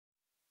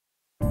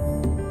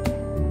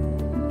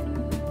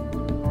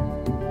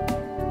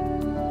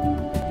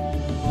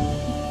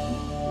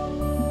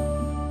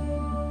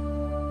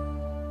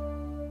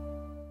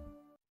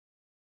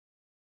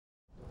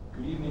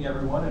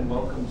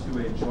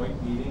to a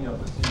joint meeting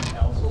of the City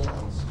Council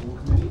and School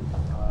Committee.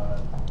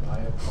 I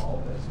have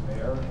called as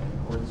mayor in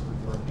accordance with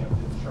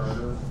Northampton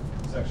Charter,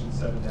 Section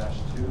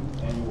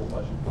 7-2, Annual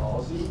Budget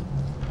Policy.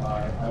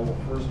 I will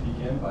first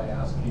begin by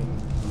asking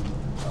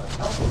the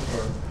council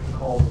clerk to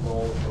call the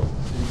roll of both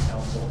the City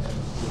Council and the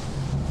School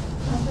Committee.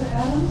 Councilor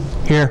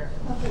Adams? Here.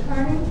 Councilor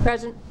Carney?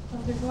 Present.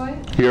 Councilor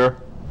Dwight? Here.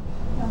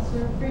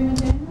 Councilor Freeman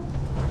Daniels?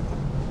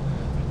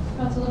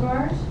 Councilor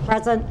LaBarge?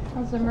 Present.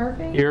 Councilor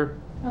Murphy? Here.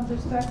 Councilor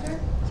Spector?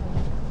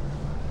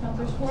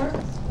 Councilor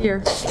Schwartz? Here.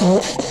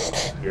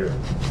 Here.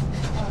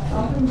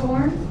 Alvin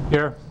Bourne?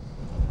 Here.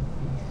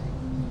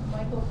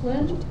 Michael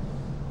Flynn?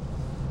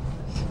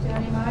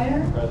 Johnny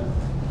Meyer? Present.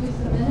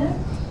 Lisa Minnick?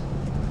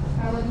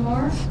 Howard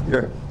Moore?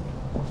 Here.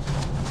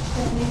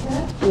 Stephanie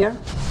Peck? Here.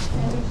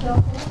 Andrew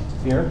Shelton?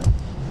 Here.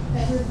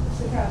 Edward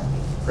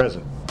Sikowski?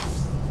 Present.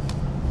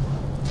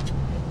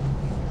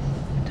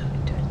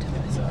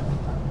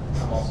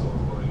 I'm also a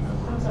voting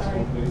member of the sorry.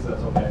 School Committee, so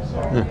that's okay.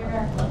 Sorry, Sorry.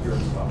 Mayor. I'm here to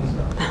stop.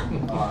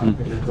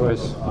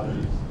 Choice.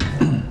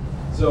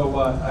 So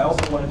I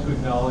also wanted to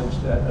acknowledge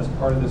that as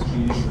part of this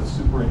meeting, the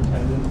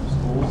superintendent of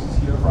schools is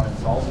here, Brian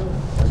Salter,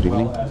 as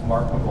well as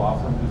Mark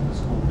McLaughlin, who's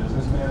the school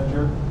business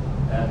manager,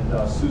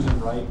 and Susan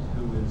Wright,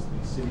 who is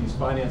the city's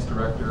finance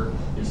director,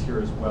 is here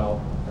as well.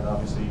 And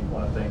obviously,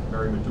 want to thank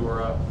Mary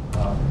Madura,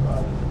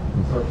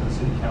 clerk to the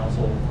city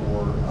council,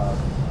 for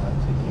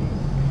taking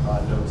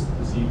notes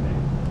this evening.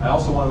 I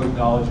also want to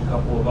acknowledge a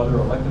couple of other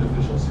elected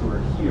officials who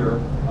are here.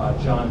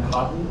 John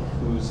Cotton,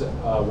 who's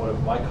one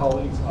of my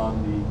colleagues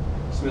on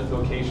the Smith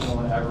Vocational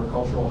and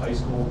Agricultural High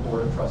School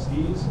Board of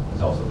Trustees.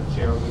 He's also the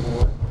chair of the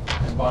board.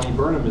 And Bonnie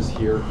Burnham is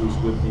here, who's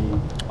with the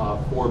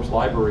Forbes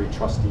Library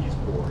Trustees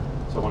Board.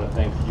 So I want to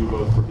thank you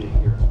both for being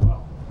here as well.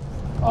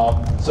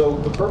 So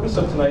the purpose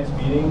of tonight's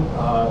meeting,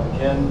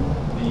 again,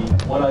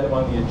 the one item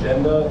on the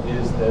agenda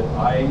is that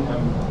I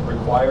am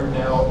required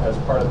now, as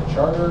part of the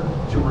charter,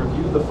 to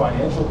review the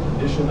financial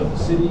condition of the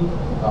city,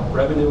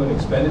 revenue and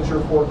expenditure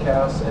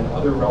forecasts, and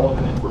other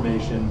relevant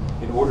information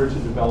in order to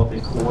develop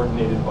a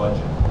coordinated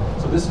budget.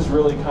 So this is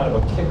really kind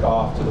of a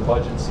kickoff to the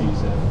budget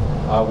season,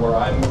 where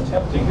I'm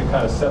attempting to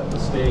kind of set the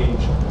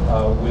stage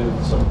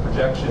with some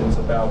projections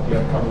about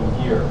the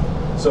upcoming year.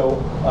 So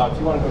if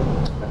you want to go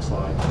to the next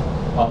slide.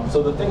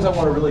 So the things I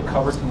want to really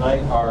cover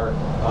tonight are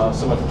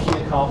some of the key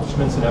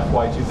accomplishments in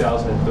FY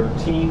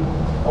 2013.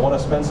 I want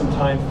to spend some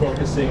time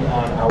focusing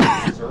on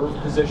our reserve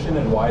position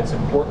and why it's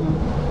important.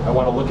 I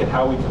want to look at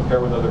how we compare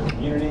with other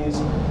communities.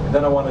 And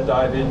then I want to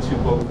dive into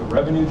both the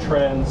revenue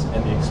trends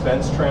and the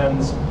expense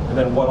trends, and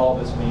then what all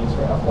this means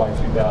for FY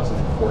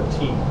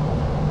 2014. Go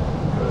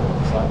to the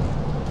next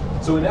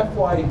slide. So in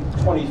FY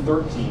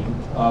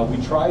 2013,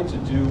 we tried to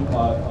do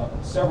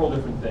several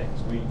different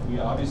things. We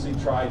obviously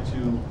tried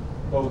to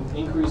both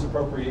increase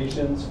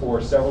appropriations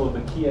for several of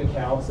the key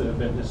accounts that have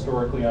been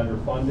historically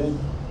underfunded,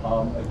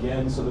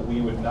 again, so that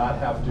we would not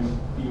have to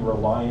be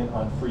reliant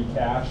on free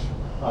cash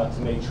to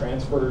make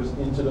transfers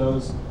into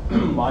those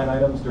line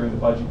items during the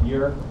budget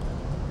year.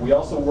 We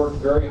also worked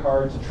very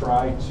hard to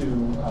try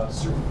to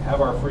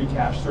have our free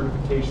cash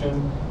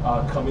certification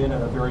come in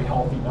at a very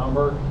healthy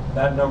number.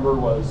 That number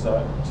was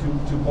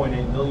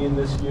 2.8 million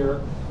this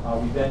year.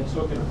 We then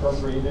took and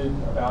appropriated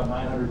about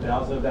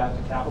 900,000 of that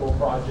to capital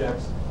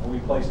projects, and we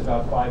placed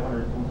about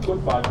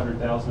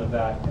 500,000 of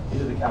that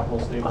into the capital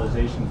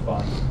stabilization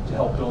fund to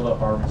help build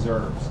up our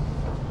reserves.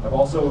 I've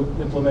also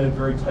implemented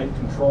very tight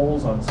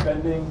controls on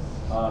spending.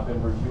 I've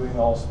been reviewing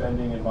all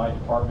spending in my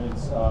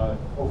departments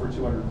over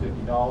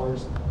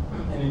 $250.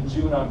 And in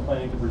June, I'm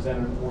planning to present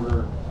an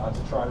order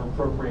to try to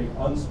appropriate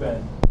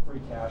unspent free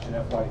cash in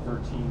FY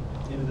 13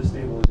 into the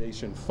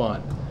stabilization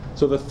fund.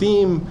 So the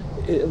theme,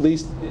 at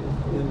least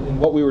in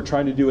what we were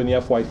trying to do in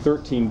the FY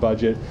 13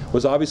 budget,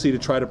 was obviously to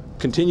try to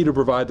continue to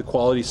provide the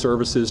quality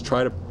services,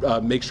 try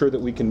to make sure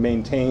that we can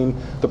maintain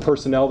the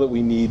personnel that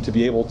we need to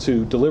be able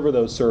to deliver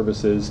those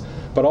services,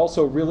 but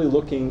also really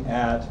looking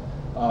at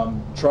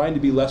trying to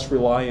be less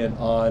reliant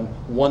on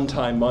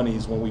one-time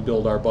monies when we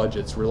build our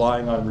budgets,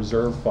 relying on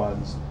reserve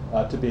funds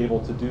to be able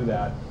to do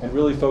that, and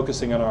really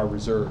focusing on our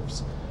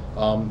reserves.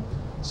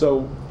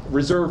 So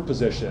reserve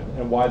position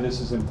and why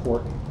this is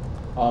important.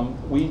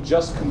 We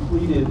just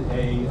completed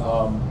a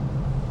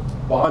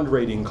bond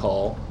rating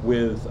call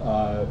with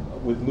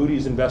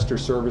Moody's Investor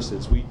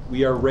Services.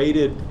 We are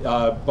rated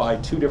by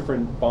two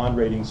different bond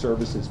rating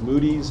services,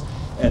 Moody's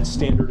and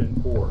Standard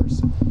 &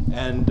 Poor's.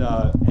 And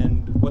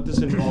what this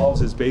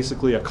involves is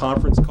basically a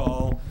conference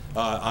call.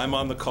 I'm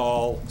on the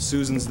call,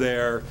 Susan's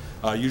there,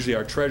 usually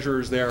our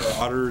treasurer's there,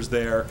 our auditor's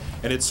there,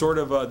 and it's sort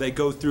of, they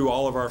go through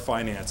all of our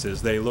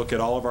finances. They look at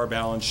all of our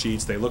balance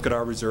sheets, they look at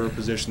our reserve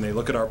position, they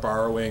look at our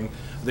borrowing.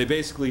 They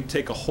basically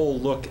take a whole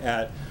look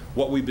at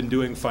what we've been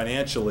doing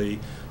financially,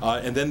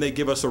 and then they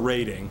give us a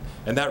rating,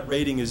 and that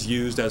rating is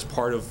used as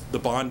part of the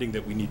bonding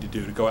that we need to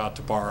do to go out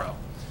to borrow.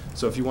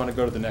 So if you want to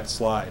go to the next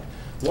slide.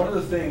 One of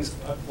the things,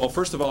 well,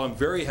 first of all, I'm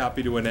very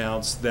happy to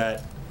announce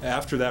that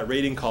after that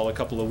rating call a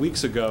couple of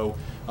weeks ago,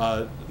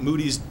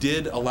 Moody's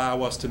did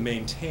allow us to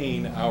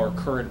maintain our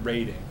current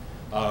rating.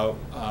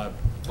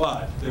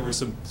 but there were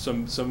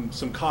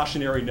some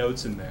cautionary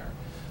notes in there.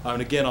 And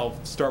again, I'll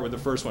start with the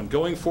first one.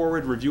 Going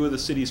forward, review of the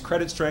city's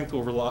credit strength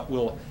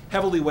will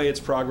heavily weigh its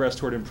progress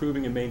toward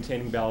improving and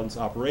maintaining balanced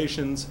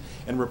operations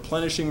and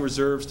replenishing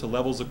reserves to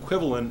levels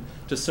equivalent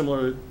to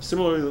similarly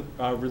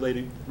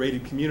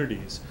rated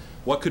communities.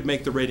 What could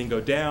make the rating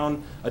go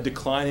down? A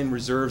decline in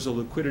reserves or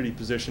liquidity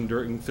position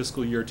during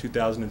fiscal year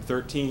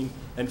 2013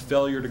 and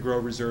failure to grow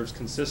reserves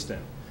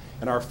consistent.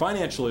 And our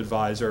financial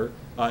advisor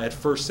at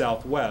First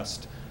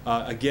Southwest,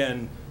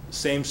 again,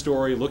 same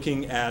story,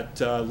 looking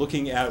at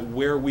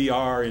where we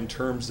are in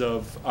terms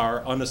of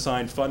our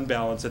unassigned fund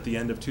balance at the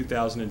end of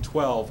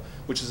 2012,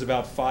 which is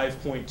about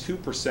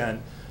 5.2%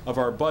 of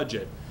our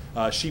budget.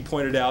 She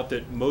pointed out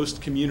that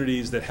most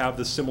communities that have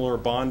the similar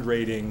bond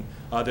rating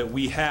that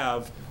we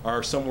have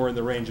are somewhere in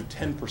the range of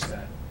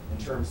 10%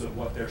 in terms of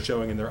what they're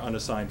showing in their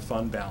unassigned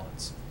fund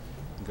balance.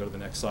 You can go to the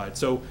next slide.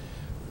 So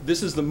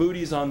this is the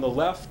Moody's on the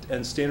left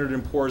and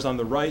Standard & Poor's on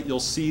the right. You'll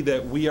see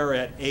that we are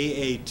at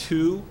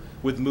AA2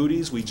 with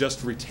Moody's. We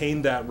just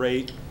retained that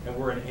rate, and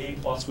we're an A+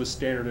 with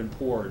Standard &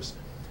 Poor's.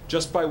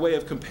 Just by way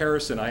of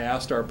comparison, I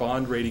asked our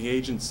bond rating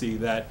agency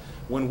that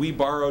when we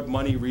borrowed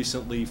money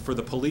recently for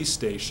the police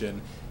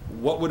station,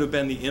 what would have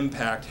been the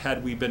impact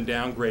had we been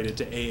downgraded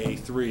to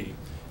AA3?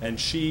 And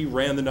she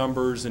ran the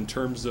numbers in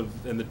terms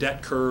of, and the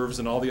debt curves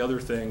and all the other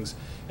things,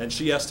 and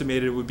she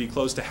estimated it would be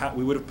close to,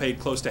 we would have paid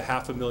close to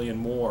 $500,000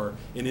 more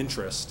in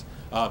interest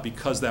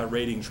because that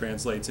rating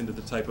translates into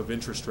the type of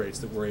interest rates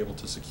that we're able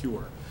to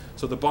secure.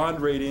 So the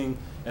bond rating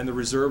and the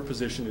reserve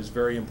position is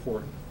very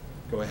important.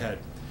 Go ahead.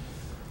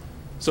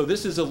 So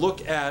this is a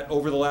look at,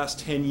 over the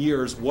last 10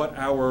 years, what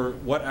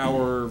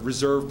our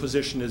reserve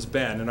position has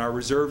been. And our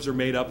reserves are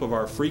made up of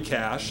our free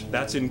cash,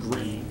 that's in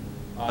green,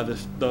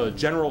 the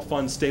general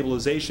fund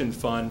stabilization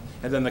fund,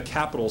 and then the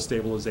capital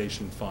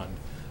stabilization fund.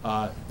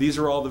 These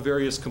are all the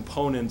various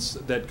components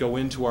that go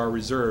into our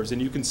reserves. And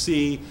you can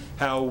see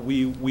how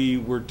we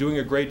were doing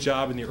a great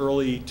job in the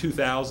early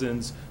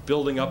 2000s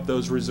building up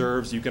those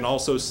reserves. You can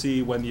also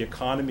see when the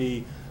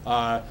economy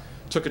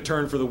took a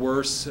turn for the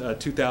worse,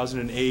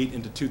 2008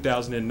 into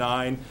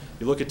 2009.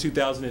 You look at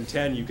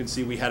 2010, you can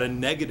see we had a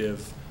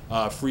negative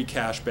free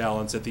cash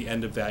balance at the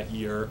end of that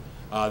year.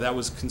 That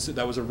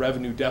was a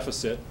revenue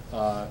deficit.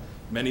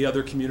 Many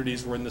other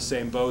communities were in the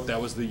same boat.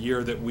 That was the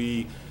year that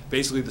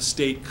basically the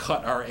state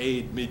cut our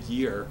aid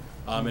mid-year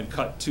and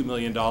cut $2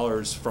 million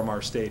from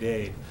our state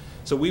aid.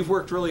 So we've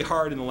worked really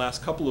hard in the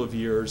last couple of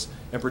years,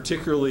 and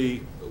particularly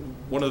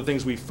one of the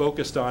things we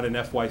focused on in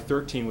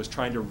FY13 was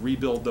trying to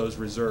rebuild those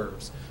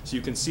reserves. So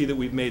you can see that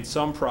we've made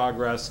some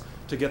progress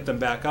to get them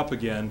back up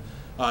again.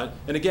 And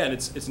again,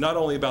 it's not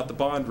only about the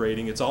bond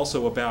rating, it's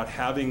also about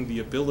having the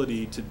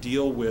ability to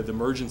deal with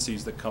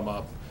emergencies that come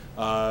up,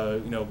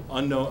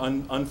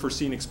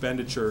 unforeseen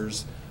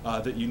expenditures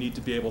that you need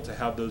to be able to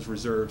have those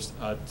reserves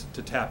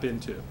to tap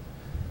into.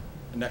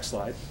 Next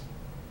slide.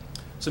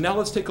 So now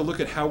let's take a look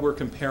at how we're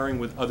comparing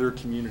with other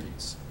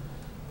communities.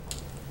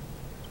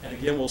 And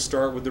again, we'll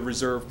start with the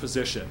reserve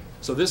position.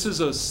 So this is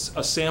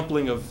a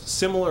sampling of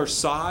similar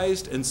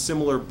sized and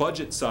similar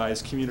budget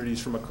sized communities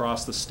from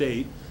across the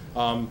state.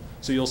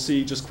 So you'll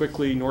see just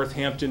quickly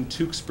Northampton,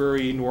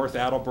 Tewksbury, North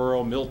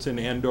Attleboro, Milton,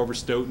 Andover,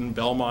 Stoughton,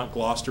 Belmont,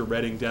 Gloucester,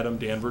 Reading, Dedham,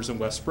 Danvers, and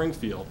West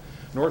Springfield.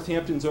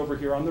 Northampton's over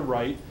here on the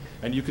right,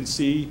 and you can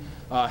see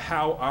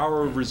how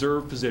our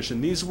reserve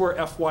position, these were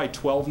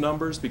FY12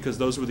 numbers because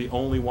those were the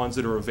only ones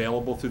that are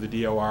available through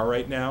the DOR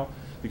right now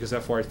because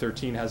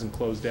FY13 hasn't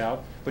closed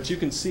out. But you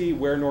can see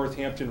where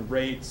Northampton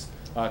rates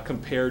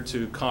compared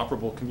to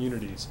comparable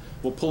communities.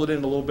 We'll pull it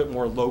in a little bit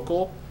more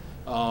local.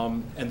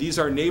 And these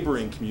are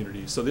neighboring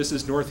communities. So this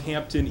is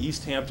Northampton,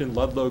 East Hampton,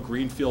 Ludlow,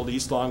 Greenfield,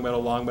 East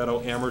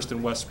Longmeadow, Amherst,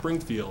 and West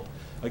Springfield.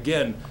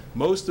 Again,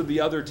 most of the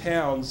other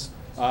towns,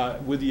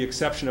 with the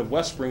exception of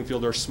West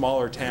Springfield, are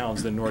smaller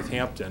towns than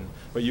Northampton.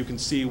 But you can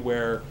see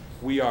where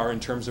we are in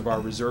terms of our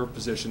reserve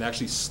position,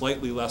 actually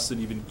slightly less than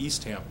even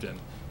East Hampton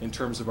in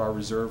terms of our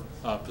reserve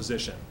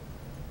position.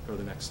 Go to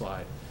the next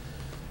slide.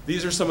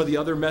 These are some of the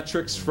other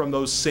metrics from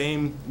those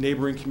same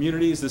neighboring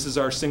communities. This is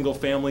our single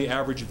family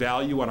average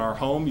value on our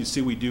home. You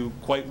see we do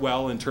quite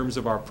well in terms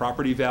of our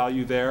property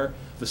value there.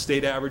 The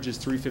state average is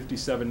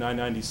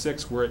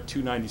 $357,996. We're at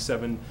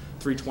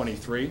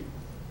 $297,323.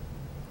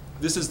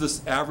 This is the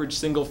average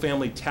single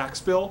family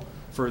tax bill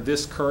for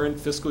this current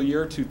fiscal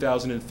year,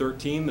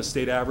 2013. The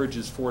state average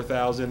is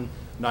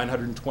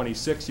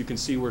 $4,926. You can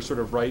see we're sort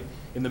of right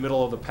in the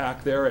middle of the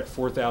pack there at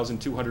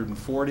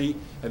 $4,240.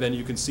 And then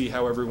you can see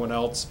how everyone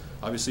else,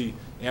 obviously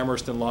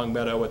Amherst and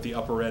Longmeadow at the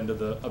upper end of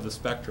the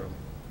spectrum.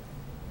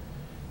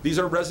 These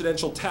are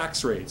residential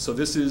tax rates. So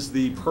this is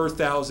the per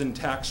thousand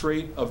tax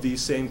rate of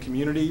these same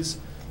communities.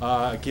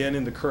 Again,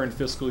 in the current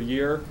fiscal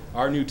year,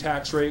 our new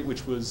tax rate,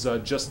 which was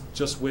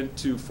just went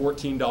to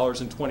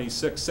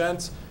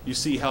 $14.26, you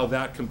see how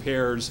that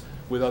compares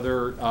with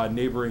other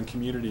neighboring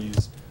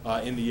communities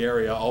in the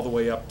area, all the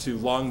way up to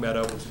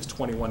Longmeadow, which is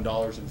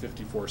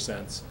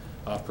 $21.54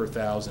 per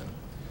thousand.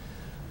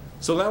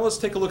 So now let's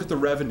take a look at the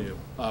revenue,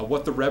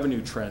 what the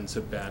revenue trends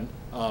have been.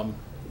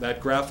 that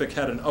graphic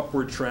had an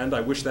upward trend.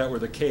 I wish that were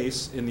the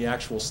case in the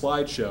actual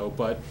slideshow,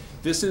 but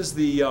this is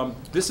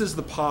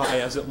the pie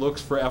as it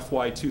looks for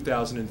FY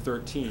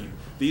 2013.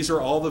 These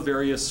are all the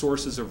various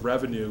sources of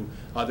revenue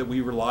that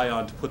we rely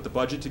on to put the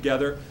budget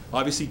together.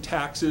 Obviously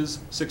taxes,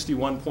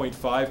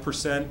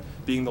 61.5%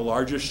 being the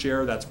largest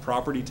share. That's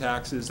property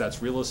taxes,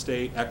 that's real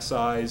estate,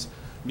 excise,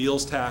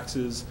 meals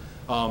taxes.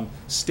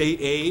 State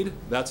aid,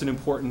 that's an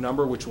important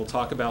number, which we'll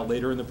talk about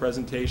later in the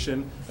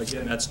presentation.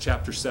 Again, that's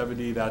Chapter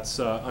 70, that's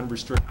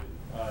unrestricted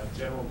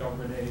general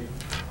government aid.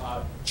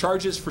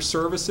 Charges for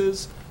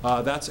services,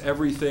 that's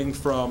everything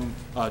from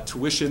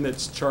tuition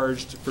that's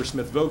charged for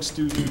Smith Voc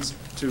students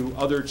to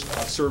other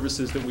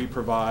services that we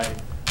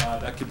provide.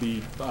 That could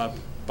be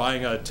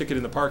buying a ticket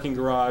in the parking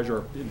garage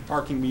or in the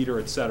parking meter,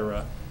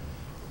 etc.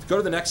 If you go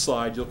to the next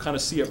slide, you'll kind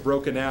of see it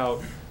broken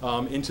out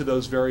into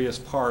those various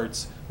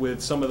parts with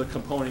some of the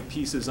component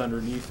pieces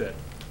underneath it.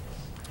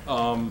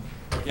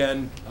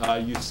 Again,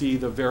 you see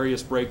the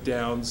various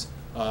breakdowns,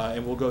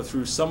 and we'll go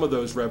through some of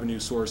those revenue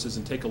sources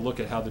and take a look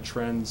at how the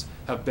trends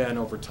have been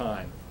over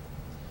time.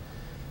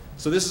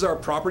 So this is our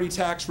property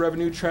tax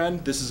revenue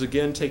trend. This is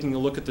again taking a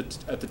look at the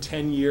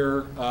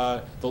 10-year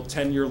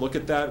look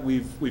at that.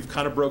 We've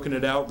kind of broken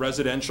it out.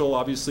 Residential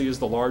obviously is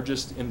the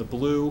largest in the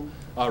blue.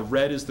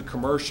 Red is the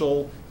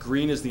commercial.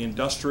 Green is the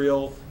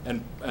industrial,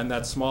 and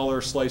that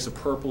smaller slice of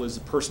purple is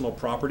the personal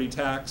property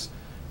tax.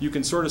 You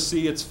can sort of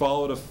see it's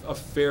followed a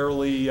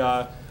fairly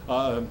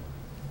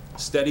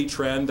steady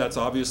trend. That's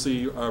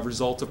obviously a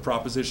result of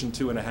Proposition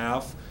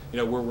 2.5. You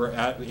know, where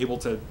we're able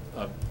to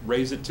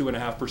raise it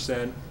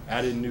 2.5%,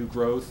 add in new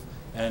growth,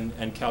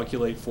 and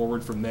calculate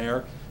forward from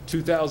there.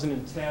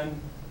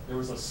 2010, there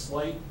was a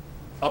slight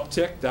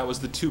uptick. That was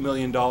the $2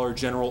 million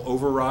general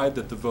override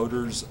that the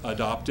voters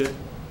adopted.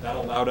 That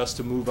allowed us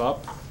to move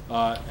up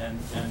and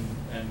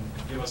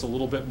give us a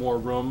little bit more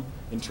room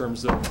in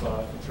terms of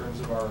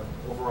our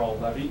overall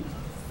levy.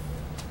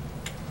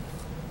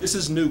 This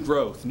is new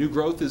growth. New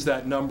growth is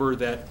that number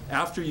that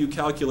after you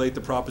calculate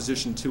the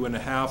Proposition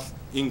 2.5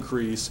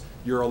 increase,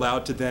 you're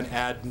allowed to then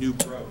add new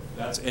growth.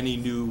 That's any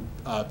new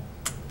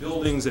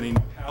buildings, any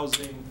new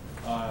housing.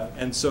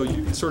 And so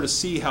you can sort of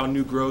see how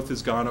new growth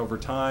has gone over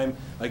time.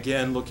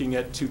 Again, looking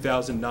at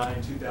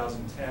 2009,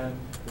 2010,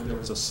 when there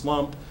was a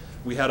slump.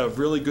 We had a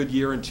really good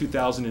year in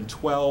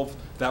 2012.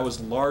 That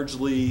was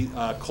largely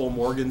Cole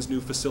Morgan's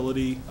new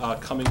facility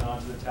coming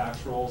onto the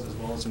tax rolls, as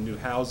well as some new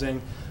housing.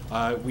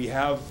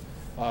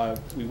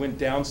 We went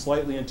down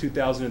slightly in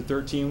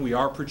 2013. We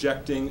are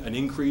projecting an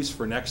increase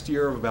for next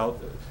year of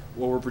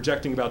we're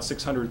projecting about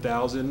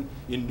 600,000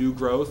 in new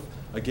growth.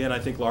 Again, I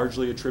think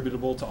largely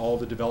attributable to all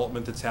the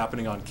development that's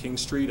happening on King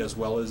Street as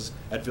well as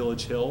at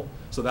Village Hill.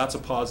 So that's a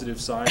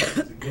positive sign,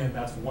 because again,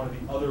 that's one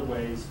of the other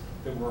ways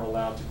that we're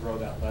allowed to grow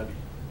that levy.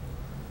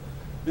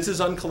 This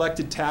is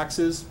uncollected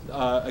taxes.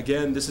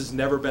 Again, this has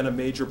never been a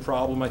major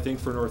problem, I think,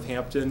 for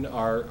Northampton.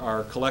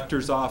 Our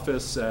collector's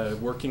office,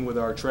 working with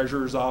our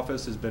treasurer's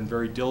office, has been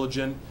very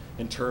diligent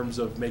in terms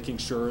of making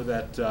sure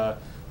that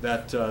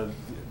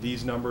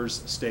these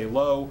numbers stay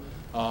low,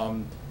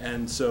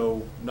 and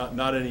so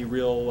not any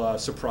real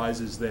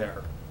surprises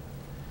there.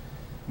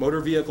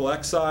 Motor vehicle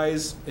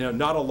excise,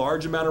 not a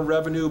large amount of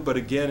revenue, but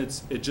again,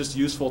 it's just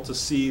useful to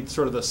see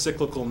sort of the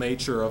cyclical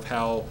nature of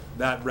how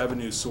that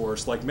revenue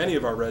source, like many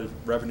of our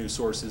revenue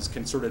sources,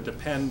 can sort of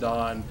depend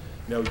on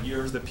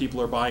years that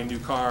people are buying new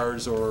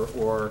cars or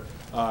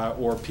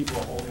people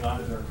are holding on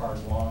to their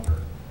cars longer.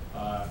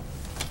 Go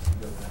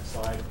to the next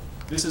slide.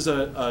 This is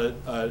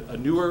a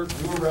newer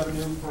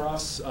revenue for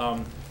us.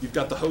 You've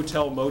got the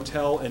hotel,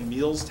 motel, and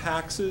meals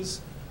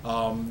taxes.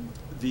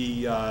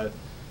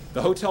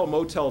 The hotel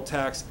motel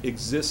tax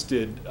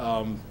existed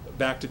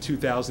back to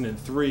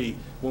 2003.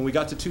 When we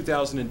got to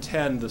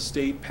 2010, the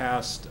state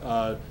passed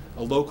a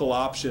local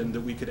option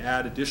that we could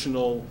add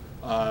additional,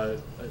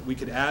 we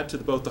could add to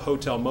both the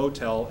hotel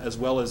motel as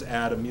well as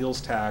add a meals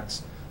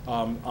tax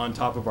on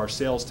top of our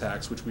sales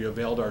tax, which we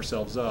availed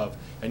ourselves of.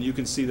 And you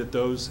can see that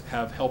those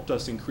have helped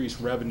us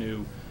increase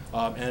revenue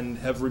and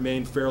have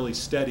remained fairly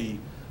steady.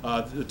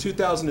 The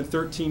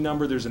 2013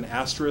 number, there's an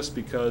asterisk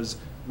because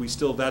we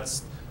still,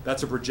 that's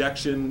a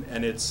projection,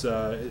 and it's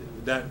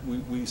that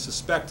we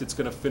suspect it's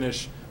going to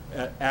finish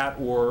at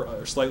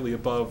or slightly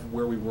above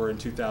where we were in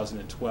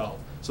 2012.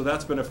 So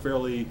that's been a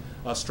fairly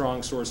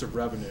strong source of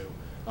revenue,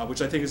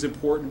 which I think is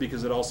important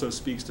because it also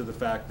speaks to the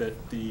fact that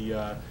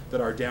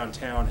that our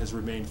downtown has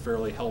remained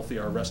fairly healthy,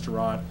 our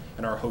restaurant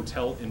and our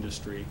hotel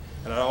industry.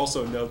 And I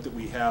also note that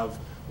we have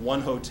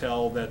one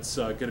hotel that's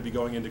going to be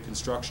going into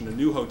construction, a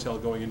new hotel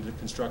going into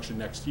construction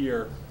next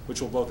year,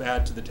 which will both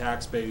add to the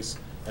tax base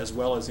as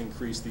well as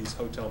increase these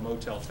hotel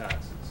motel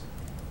taxes.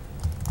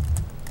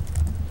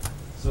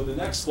 So the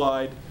next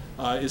slide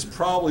is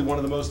probably one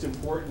of the most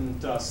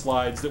important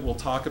slides that we'll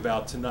talk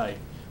about tonight.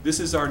 This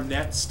is our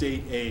net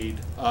state aid,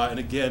 and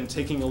again,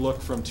 taking a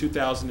look from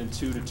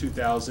 2002 to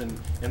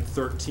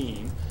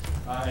 2013.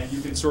 And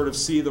you can sort of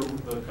see the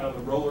kind of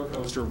the roller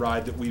coaster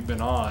ride that we've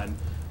been on.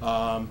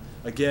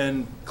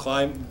 Again,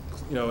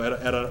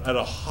 at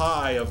a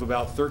high of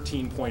about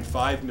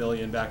 13.5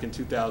 million back in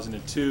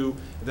 2002,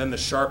 and then the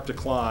sharp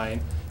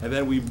decline, and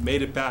then we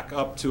made it back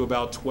up to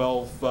about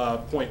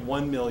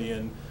 12.1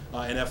 million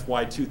in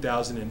FY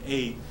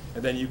 2008,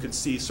 and then you can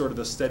see sort of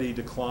the steady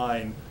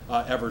decline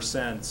ever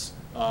since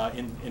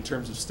in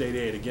terms of state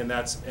aid. Again,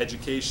 that's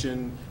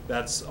education,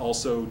 that's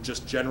also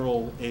just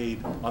general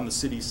aid on the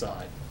city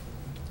side.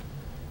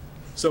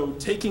 So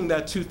taking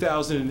that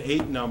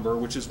 2008 number,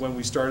 which is when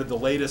we started the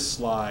latest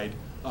slide,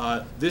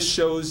 this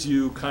shows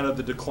you kind of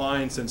the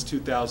decline since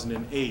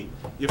 2008.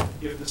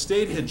 If the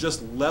state had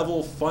just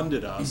level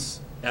funded us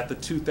at the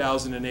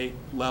 2008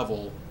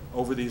 level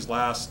over these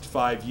last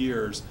 5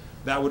 years,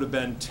 that would have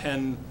been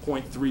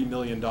 $10.3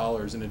 million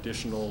in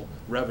additional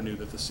revenue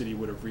that the city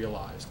would have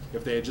realized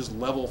if they had just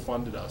level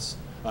funded us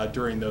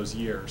during those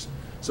years.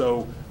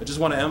 So I just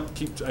want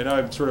to I know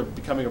I'm sort of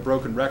becoming a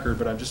broken record,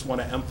 but I just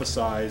want to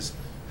emphasize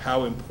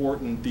how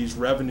important these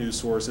revenue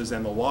sources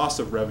and the loss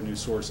of revenue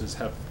sources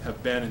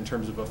have been in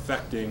terms of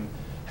affecting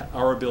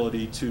our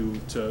ability to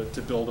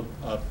build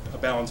a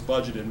balanced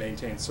budget and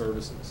maintain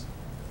services.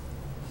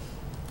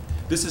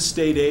 This is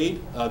state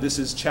aid. This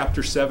is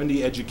Chapter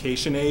 70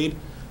 education aid.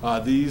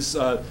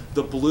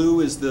 The blue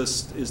is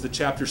the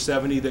Chapter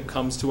 70 that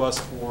comes to us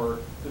for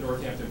the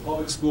Northampton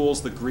Public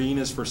Schools. The green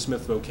is for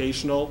Smith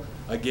Vocational.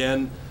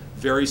 Again,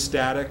 very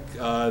static.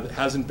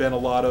 Hasn't been a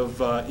lot of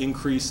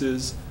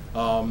increases.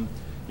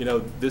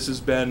 This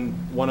has been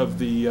one of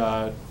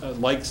the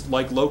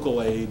like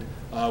local aid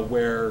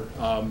where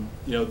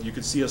you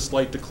could see a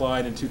slight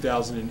decline in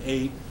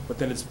 2008, but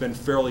then it's been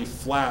fairly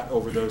flat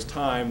over those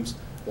times,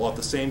 while at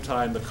the same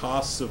time the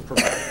costs of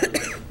providing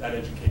that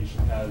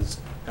education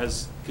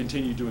has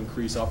continued to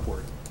increase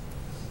upward.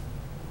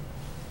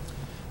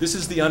 This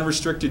is the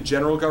unrestricted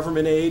general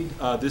government aid.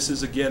 This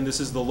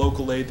is the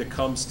local aid that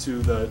comes to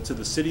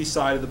the city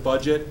side of the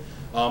budget.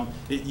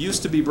 It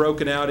used to be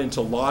broken out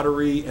into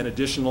lottery and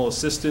additional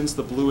assistance,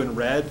 the blue and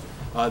red.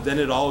 Then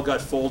it all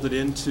got folded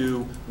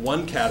into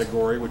one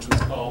category, which was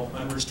called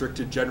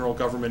unrestricted general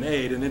government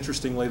aid. And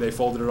interestingly, they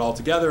folded it all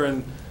together,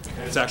 and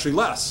it's actually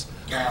less.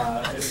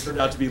 It turned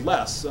out to be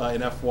less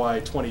in FY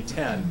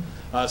 2010.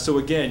 So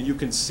again, you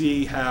can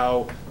see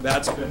how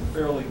that's been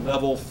fairly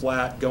level,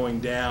 flat,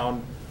 going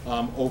down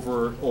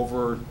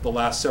over the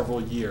last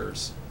several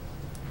years.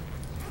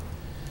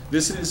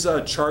 This is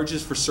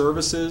charges for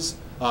services.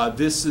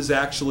 This is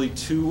actually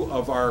two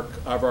of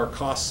our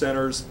cost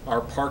centers,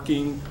 our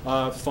parking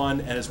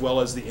fund, and as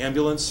well as the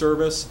ambulance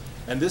service.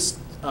 And this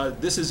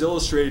is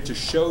illustrated to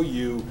show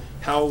you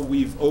how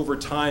we've over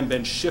time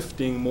been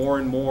shifting more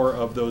and more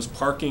of those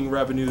parking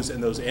revenues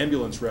and those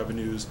ambulance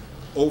revenues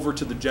over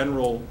to the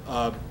general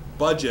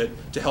budget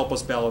to help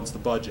us balance the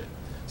budget.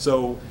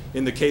 So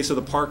in the case of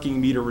the parking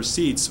meter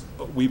receipts,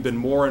 we've been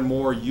more and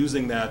more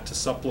using that to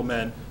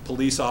supplement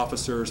police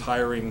officers,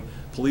 hiring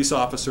police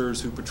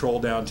officers who patrol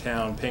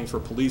downtown, paying for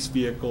police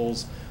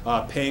vehicles,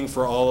 paying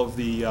for all of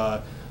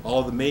the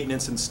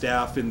maintenance and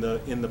staff in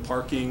the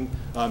parking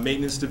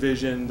maintenance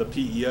division, the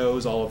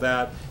PEOs, all of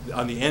that.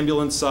 On the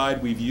ambulance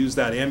side, we've used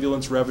that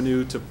ambulance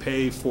revenue to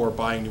pay for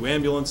buying new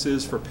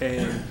ambulances, for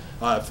paying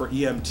for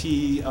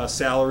EMT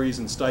salaries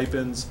and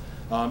stipends,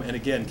 and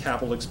again,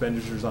 capital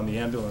expenditures on the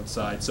ambulance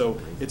side. So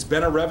it's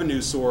been a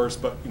revenue source,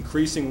 but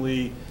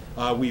increasingly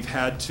we've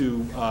had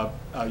to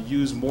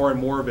use more and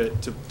more of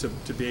it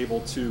to be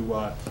able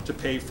to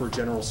pay for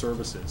general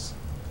services.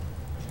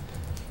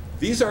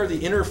 These are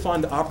the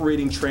inter-fund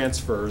operating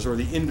transfers, or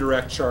the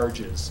indirect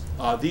charges.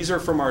 These are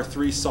from our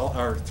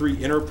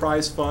three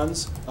enterprise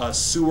funds.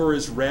 Sewer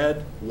is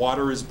red,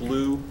 water is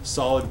blue,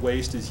 solid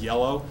waste is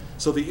yellow.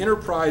 So the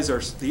enterprise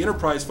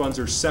funds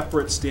are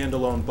separate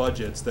standalone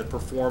budgets that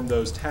perform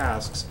those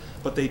tasks,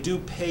 but they do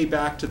pay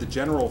back to the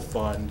general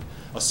fund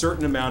a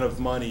certain amount of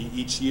money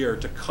each year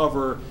to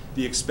cover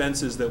the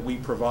expenses that we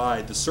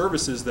provide, the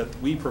services that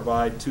we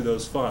provide to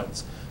those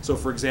funds. So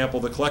for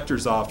example, the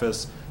collector's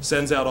office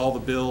sends out all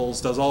the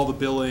bills, does all the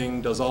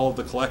billing, does all of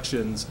the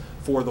collections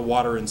for the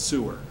water and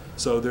sewer.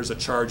 So there's a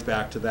charge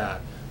back to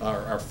that.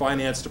 Our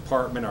finance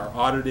department, our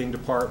auditing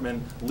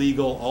department,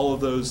 legal, all of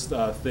those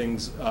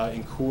things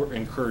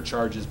incur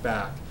charges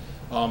back.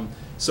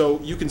 So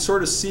you can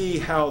sort of see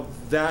how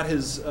that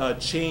has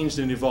changed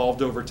and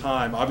evolved over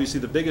time. Obviously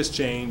the biggest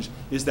change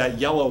is that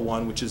yellow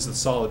one, which is the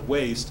solid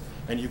waste,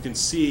 and you can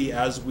see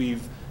as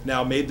we've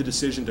now made the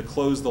decision to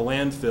close the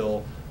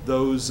landfill,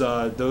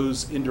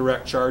 those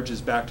indirect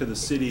charges back to the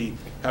city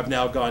have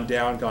now gone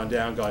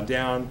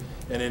down,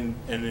 and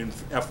in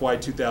FY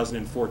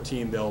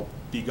 2014 they'll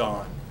be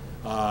gone.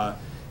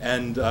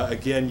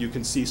 Again, you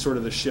can see sort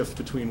of the shift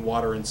between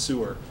water and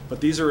sewer.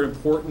 But these are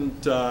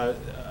important,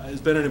 has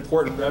been an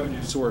important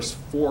revenue source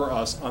for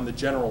us on the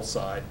general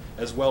side,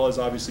 as well as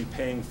obviously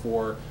paying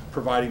for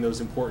providing those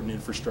important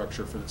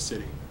infrastructure for the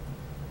city.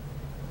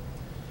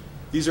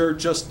 These are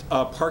just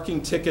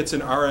parking tickets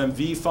and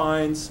RMV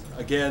fines.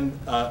 Again,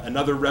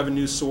 another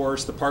revenue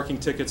source. The parking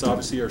tickets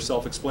obviously are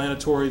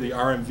self-explanatory. The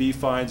RMV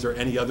fines are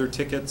any other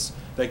tickets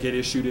that get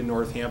issued in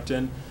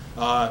Northampton.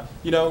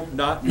 You know,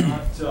 not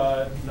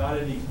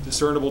any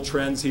discernible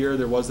trends here.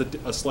 There was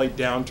a slight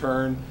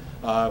downturn,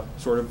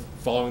 sort of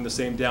following the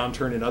same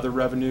downturn in other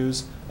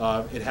revenues.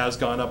 It has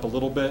gone up a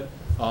little bit,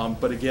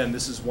 but again,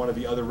 this is one of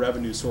the other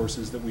revenue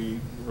sources that we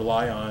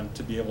rely on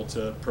to be able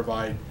to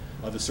provide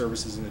the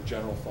services in the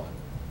general fund.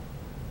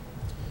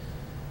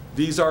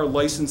 These are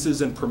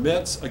licenses and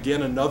permits.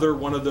 Again, another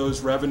one of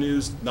those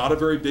revenues, not a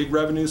very big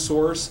revenue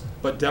source,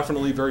 but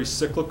definitely very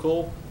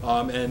cyclical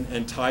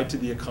and tied to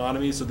the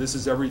economy. So this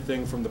is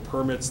everything from the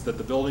permits that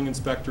the building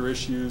inspector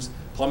issues,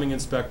 plumbing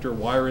inspector,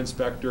 wire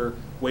inspector,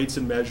 weights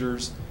and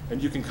measures,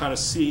 and you can kind of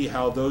see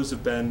how those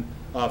have been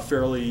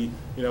fairly,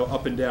 you know,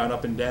 up and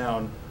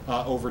down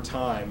over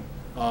time,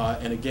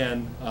 and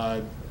again,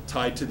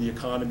 tied to the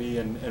economy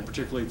and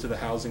particularly to the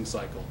housing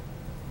cycle.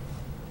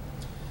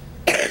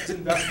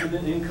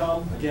 Investment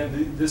income.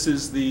 Again, this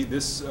is the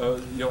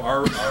you know,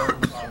 our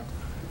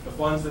the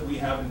funds that we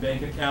have in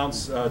bank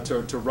accounts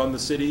to run the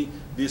city.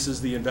 This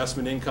is the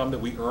investment income that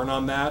we earn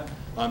on that.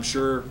 I'm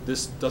sure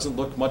this doesn't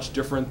look much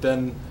different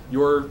than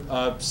your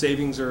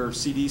savings or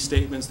CD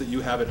statements that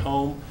you have at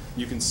home.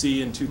 You can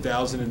see in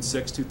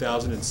 2006,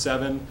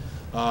 2007, you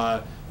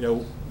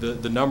know,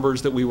 the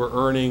numbers that we were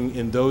earning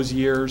in those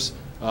years.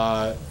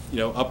 You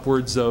know,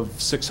 upwards of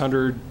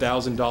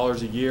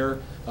 $600,000 a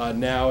year.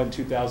 Now in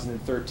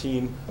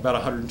 2013,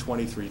 about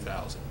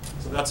 $123,000.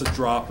 So that's a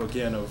drop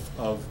again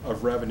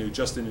of revenue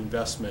just in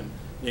investment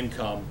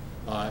income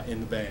in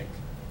the bank.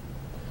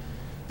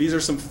 These are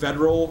some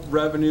federal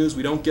revenues.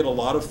 We don't get a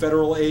lot of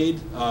federal aid,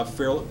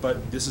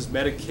 but this is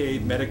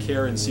Medicaid,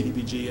 Medicare, and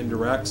CDBG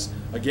indirects.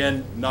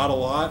 Again, not a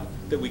lot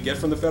that we get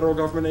from the federal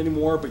government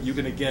anymore, but you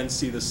can again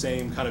see the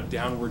same kind of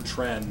downward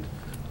trend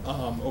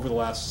over the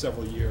last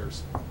several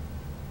years.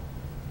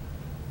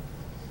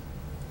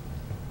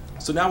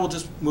 So now we'll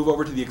just move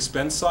over to the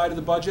expense side of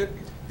the budget.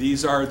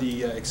 These are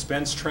the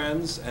expense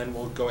trends, and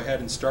we'll go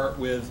ahead and start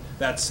with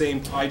that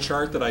same pie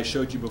chart that I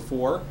showed you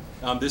before.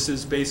 This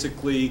is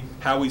basically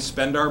how we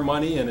spend our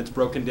money, and it's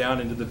broken down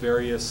into the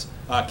various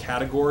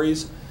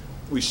categories.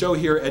 We show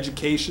here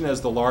education as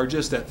the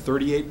largest at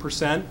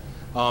 38%.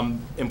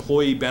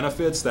 Employee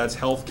benefits, that's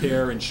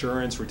healthcare,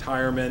 insurance,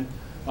 retirement,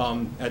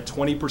 at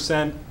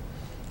 20%.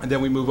 And then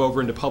we move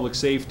over into public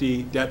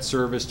safety, debt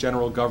service,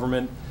 general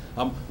government.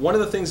 One of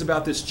the things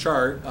about this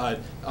chart,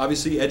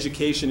 obviously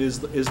education is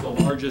the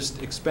largest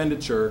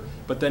expenditure,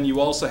 but then you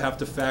also have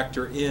to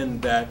factor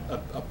in that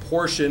a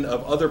portion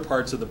of other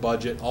parts of the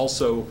budget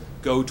also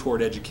go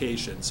toward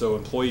education. So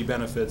employee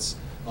benefits,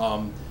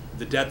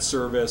 the debt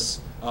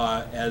service,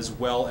 as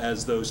well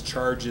as those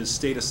charges,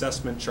 state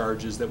assessment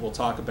charges that we'll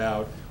talk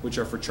about, which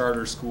are for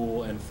charter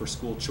school and for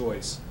school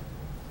choice.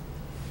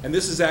 And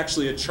this is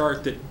actually a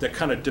chart that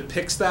kind of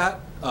depicts that.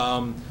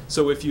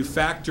 So if you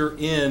factor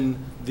in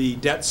the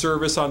debt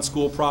service on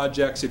school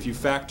projects, if you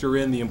factor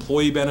in the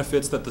employee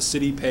benefits that the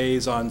city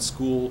pays on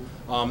school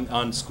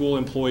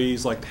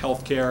employees like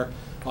healthcare,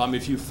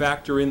 if you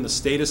factor in the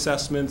state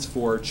assessments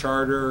for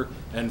charter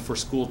and for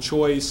school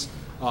choice,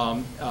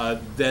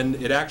 then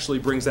it actually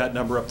brings that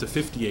number up to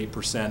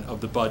 58%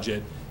 of the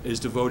budget is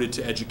devoted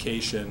to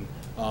education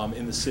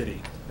in the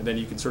city. And then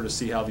you can sort of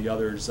see how the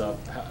others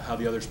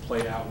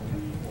play out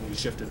when we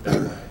shift it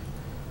that way.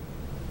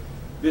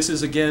 This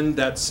is again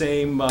that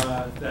same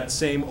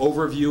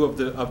overview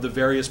of the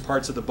various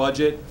parts of the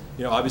budget.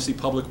 You know, obviously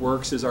Public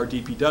Works is our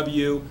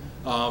DPW.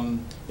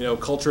 You know,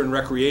 Culture and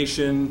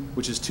Recreation,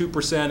 which is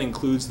 2%,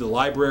 includes the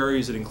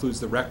libraries, it includes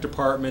the rec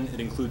department, it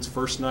includes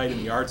First Night and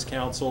the Arts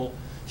Council.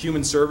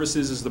 Human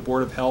Services is the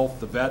Board of Health,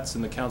 the Vets,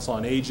 and the Council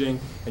on Aging,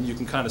 and you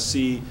can kind of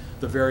see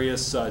the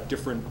various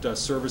different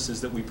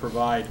services that we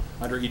provide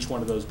under each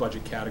one of those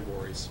budget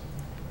categories.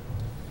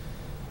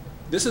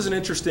 This is an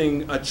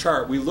interesting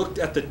chart. We looked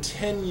at the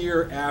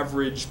 10-year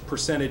average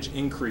percentage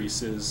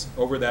increases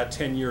over that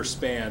 10-year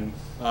span,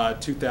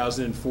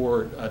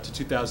 2004 to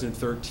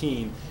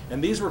 2013,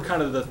 and these were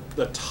kind of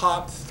the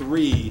top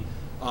three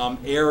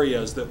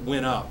areas that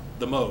went up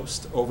the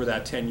most over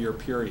that 10-year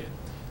period.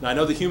 Now, I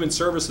know the Human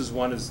Services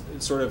one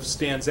sort of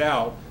stands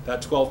out,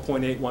 that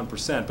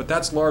 12.81%, but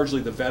that's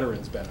largely the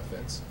veterans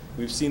benefits.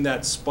 We've seen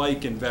that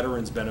spike in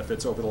veterans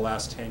benefits over the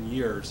last 10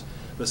 years.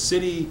 The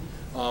city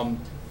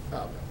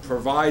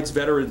provides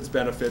veterans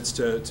benefits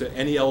to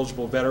any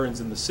eligible veterans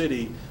in the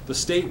city. The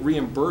state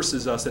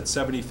reimburses us at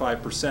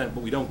 75%,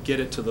 but we don't get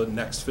it to the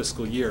next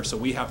fiscal year, so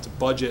we have to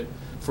budget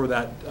for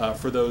that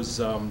for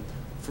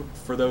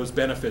those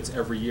benefits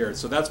every year.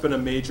 So that's been a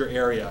major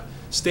area.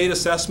 State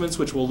assessments,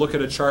 which we'll look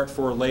at a chart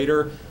for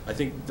later, I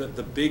think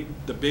the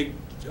big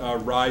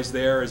rise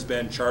there has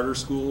been charter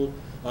school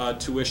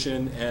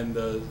tuition and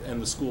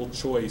the school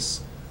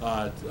choice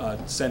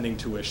sending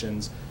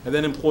tuitions, and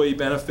then employee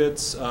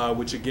benefits,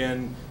 which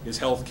again is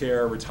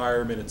healthcare,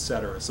 retirement,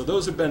 etc. So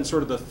those have been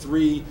sort of the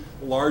three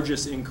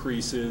largest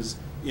increases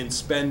in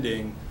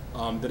spending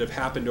that have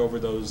happened over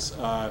those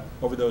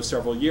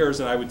several years.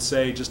 And I would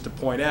say, just to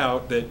point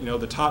out, that you know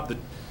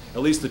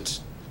at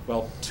least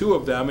two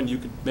of them, and you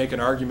could make an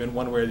argument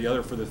one way or the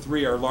other for the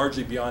three, are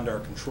largely beyond our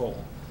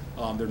control.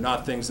 They're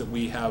not things that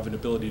we have an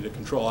ability to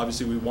control.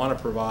 Obviously, we want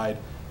to provide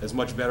as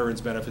much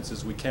veterans benefits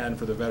as we can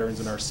for the veterans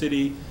in our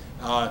city.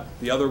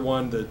 The other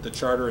one, the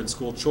charter and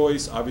school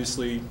choice,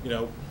 obviously,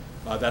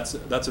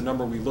 that's a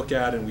number we look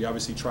at, and we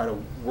obviously try to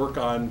work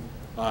on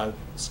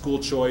school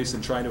choice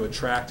and trying to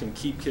attract and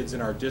keep kids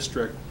in our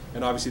district.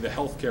 And obviously the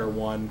healthcare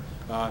one,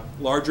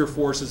 larger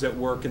forces at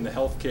work in the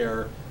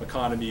healthcare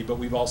economy, but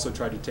we've also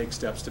tried to take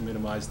steps to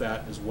minimize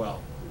that as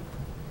well.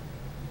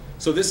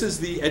 So this is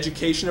the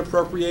education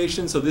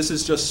appropriation. So this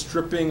is just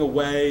stripping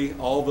away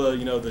all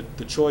the,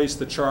 the choice,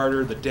 the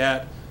charter, the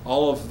debt,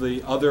 all of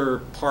the other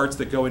parts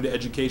that go into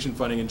education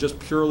funding, and just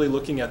purely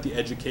looking at the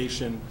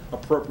education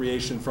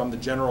appropriation from the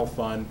general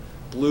fund.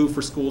 Blue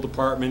for school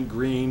department,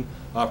 green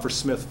for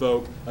Smith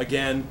Folk.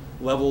 Again,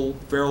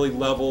 fairly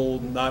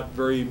level, not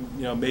very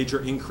major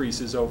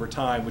increases over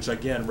time, which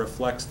again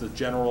reflects the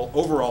general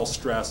overall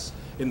stress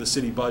in the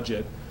city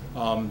budget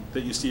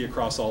that you see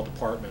across all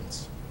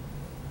departments.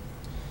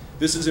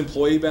 This is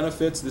employee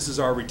benefits. This is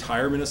our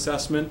retirement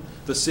assessment.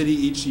 The city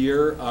each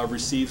year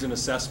receives an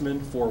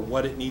assessment for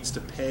what it needs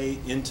to pay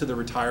into the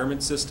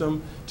retirement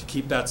system to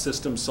keep that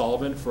system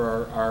solvent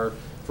for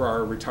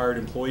our retired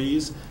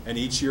employees, and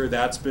each year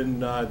that's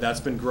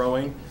been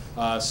growing.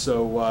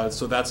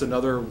 So that's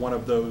another one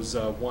of those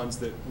ones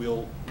that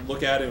we'll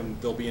look at,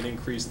 and there'll be an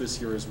increase this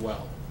year as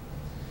well.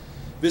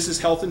 This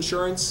is health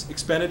insurance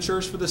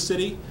expenditures for the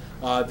city.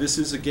 This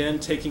is again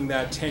taking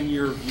that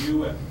 10-year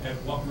view at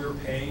what we're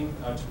paying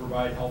to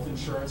provide health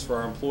insurance for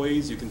our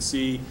employees. You can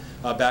see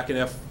back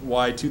in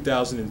FY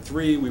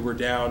 2003 we were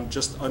down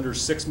just under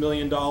 $6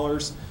 million,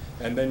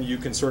 and then you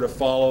can sort of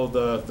follow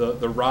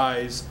the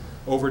rise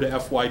over to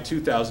FY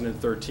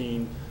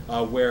 2013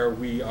 where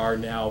we are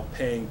now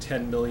paying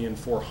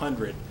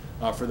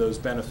 $10,400,000 for those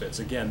benefits.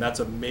 Again, that's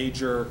a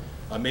major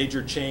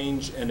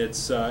change, and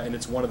it's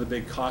one of the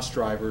big cost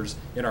drivers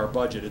in our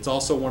budget. It's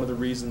also one of the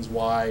reasons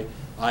why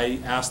I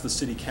asked the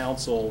City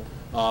Council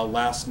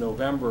last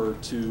November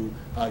to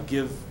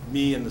give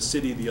me and the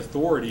city the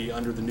authority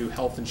under the new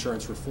health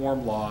insurance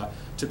reform law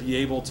to be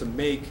able to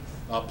make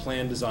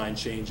plan design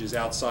changes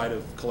outside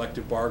of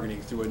collective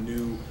bargaining through a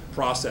new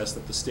process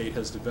that the state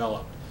has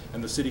developed.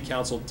 And the City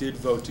Council did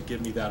vote to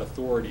give me that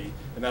authority,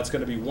 and that's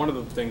going to be one of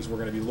the things we're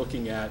going to be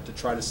looking at to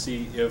try to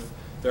see if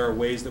there are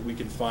ways that we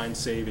can find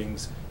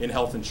savings in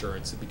health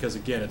insurance, because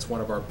again, it's one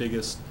of our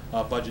biggest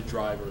budget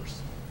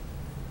drivers.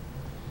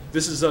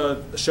 This is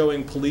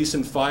showing police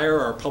and fire,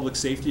 our public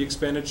safety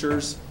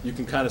expenditures. You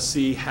can kind of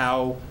see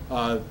how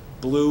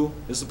blue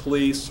is the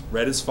police,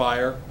 red is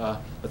fire.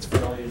 That's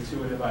fairly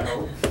intuitive, I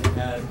hope.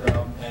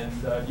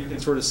 And you can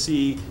sort of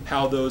see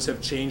how those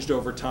have changed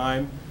over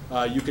time.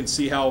 You can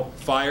see how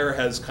fire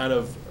has kind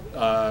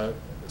of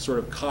sort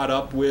of caught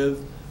up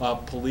with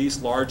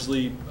police,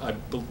 largely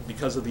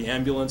because of the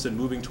ambulance and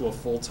moving to a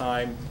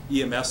full-time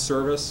EMS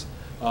service.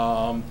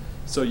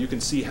 So you can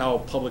see how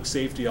public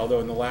safety, although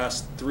in the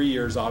last 3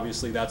 years,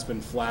 obviously that's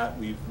been flat,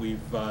 we've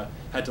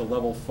had to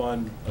level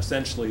fund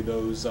essentially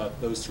those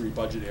three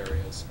budget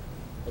areas,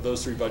 or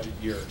those 3 budget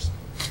years.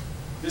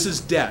 This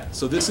is debt.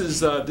 So this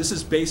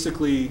is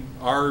basically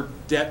our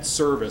debt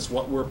service,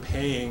 what we're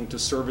paying to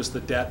service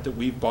the debt that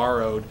we've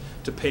borrowed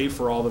to pay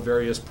for all the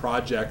various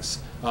projects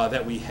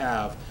that we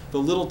have. The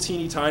little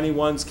teeny tiny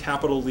ones,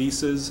 capital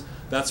leases,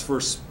 that's for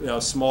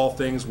small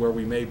things where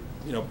we may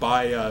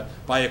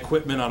buy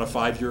equipment on a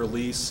 5-year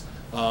lease.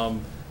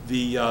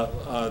 The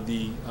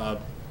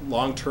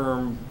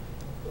long-term,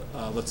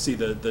 let's see,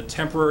 the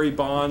temporary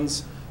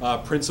bonds,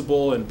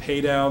 principal and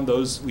pay down,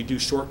 those we do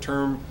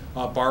short-term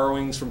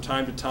borrowings from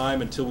time to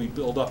time until we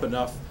build up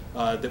enough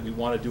that we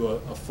want to do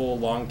a full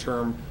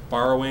long-term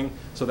borrowing.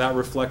 So that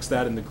reflects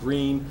that in the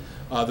green.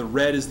 The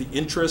red is the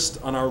interest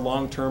on our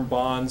long-term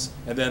bonds,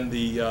 and then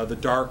the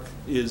dark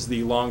is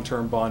the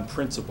long-term bond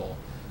principal.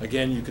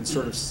 Again, you can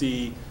sort of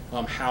see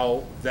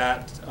how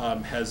that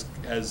has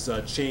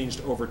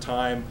changed over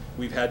time.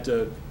 We've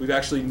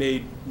actually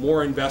made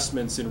more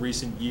investments in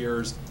recent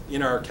years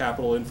in our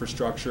capital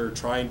infrastructure,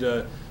 trying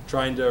to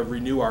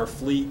renew our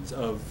fleet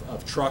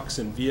of trucks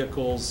and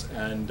vehicles,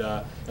 and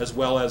as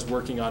well as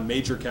working on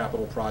major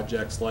capital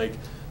projects like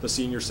the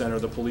senior center,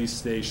 the police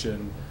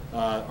station,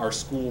 our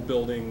school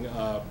building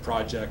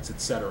projects,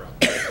 etc.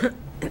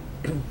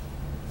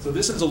 So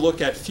this is a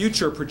look at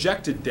future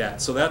projected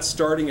debt. So that's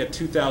starting at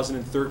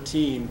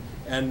 2013,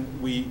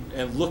 and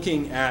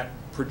looking at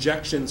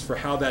projections for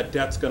how that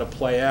debt's going to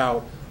play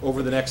out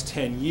over the next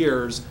 10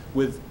 years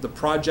with the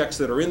projects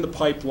that are in the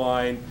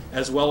pipeline,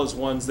 as well as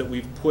ones that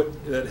we've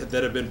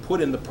that have been put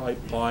in the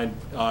pipeline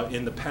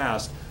in the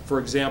past. For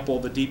example,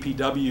 the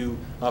DPW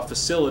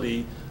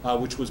facility,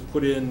 which was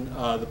put in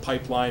the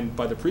pipeline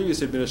by the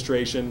previous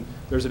administration,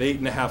 there's an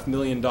 $8.5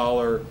 million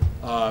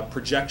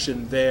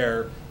projection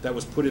there that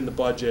was put in the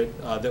budget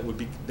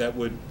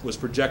was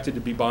projected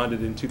to be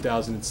bonded in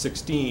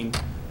 2016.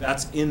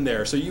 That's in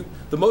there. So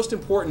the most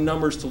important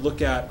numbers to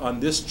look at on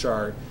this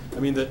chart, I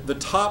mean, the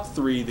top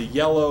three, the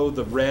yellow,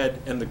 the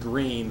red, and the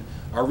green,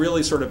 are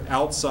really sort of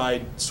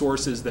outside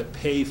sources that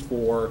pay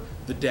for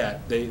the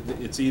debt.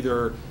 It's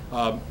either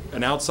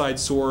an outside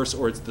source,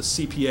 or it's the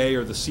CPA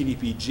or the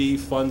CDBG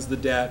funds the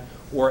debt,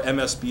 or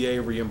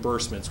MSBA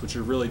reimbursements, which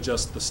are really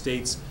just the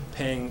states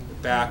paying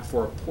back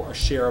for a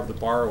share of the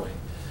borrowing.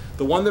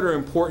 The one that are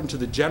important to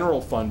the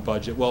general fund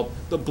budget, well,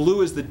 the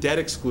blue is the debt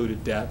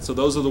excluded debt, so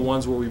those are the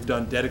ones where we've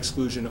done debt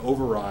exclusion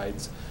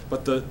overrides.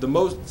 But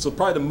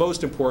probably the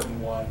most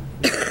important one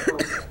is the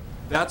purple.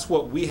 That's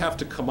what we have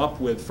to come up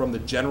with from the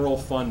general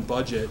fund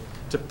budget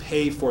to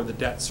pay for the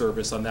debt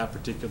service on that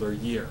particular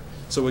year.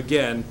 So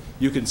again,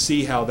 you can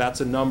see how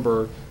that's a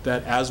number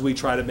that, as we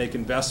try to make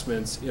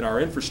investments in our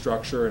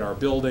infrastructure, in our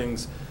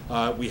buildings,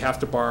 we have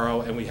to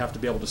borrow, and we have to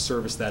be able to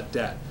service that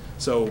debt.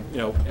 So,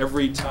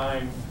 every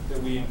time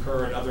that we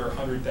incur another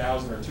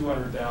 $100,000 or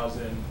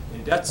 $200,000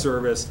 in debt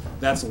service,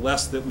 that's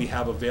less that we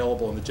have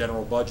available in the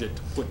general budget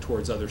to put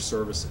towards other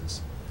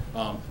services.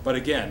 But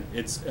again,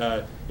 it's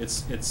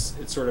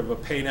sort of a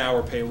pay now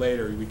or pay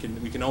later. We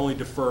can only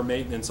defer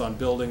maintenance on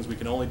buildings. We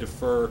can only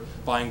defer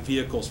buying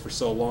vehicles for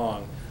so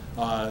long,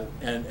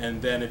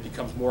 and then it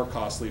becomes more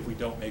costly if we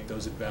don't make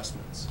those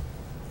investments.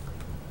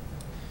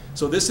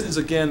 So this is,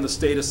 again, the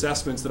state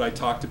assessments that I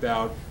talked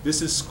about.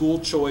 This is school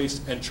choice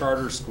and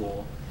charter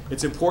school.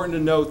 It's important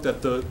to note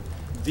that the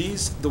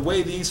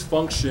way these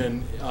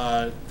function,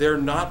 they're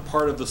not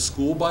part of the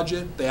school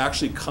budget. They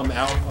actually come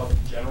out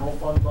of the general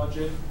fund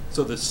budget.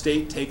 So the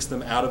state takes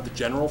them out of the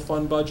general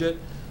fund budget.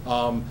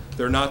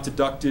 They're not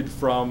deducted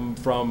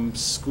from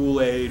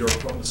school aid or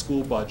from the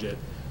school budget.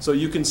 So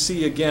you can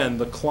see, again,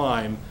 the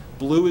climb.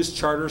 Blue is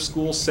charter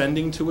school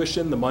sending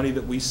tuition, the money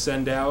that we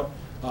send out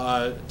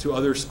to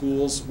other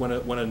schools when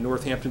a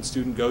Northampton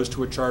student goes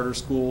to a charter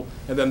school,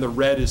 and then the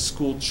red is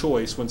school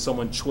choice, when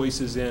someone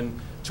choices in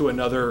to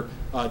another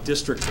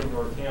district in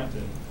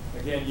Northampton.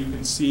 Again, you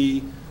can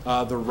see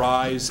the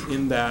rise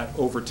in that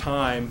over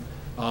time,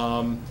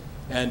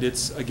 and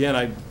it's,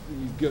 again,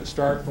 you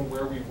start from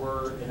where we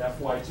were in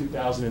FY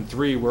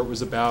 2003, where it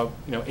was about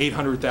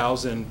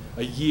 $800,000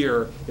 a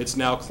year. It's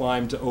now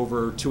climbed to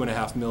over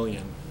 $2.5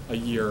 million a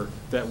year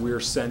that we're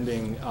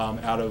sending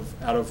out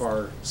of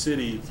our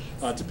city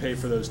to pay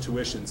for those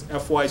tuitions.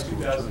 FY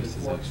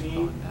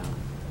 2014,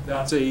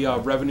 that's a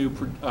revenue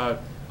a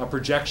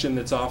projection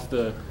that's off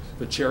the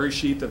cherry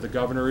sheet that the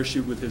governor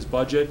issued with his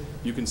budget.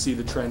 You can see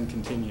the trend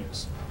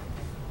continues.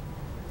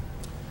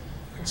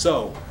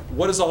 So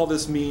what does all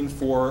this mean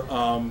for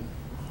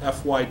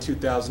FY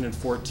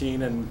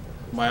 2014? And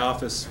my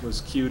office was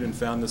cute and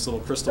found this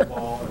little crystal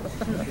ball.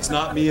 It's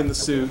not me in the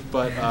suit,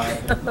 but I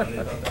thought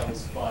that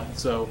was fun.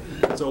 So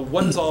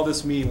what does all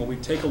this mean when we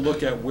take a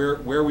look at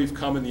where we've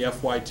come in the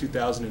FY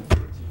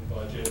 2014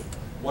 budget,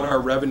 what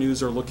our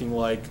revenues are looking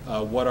like,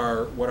 what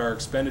our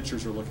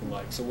expenditures are looking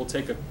like? So we'll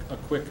take a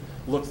quick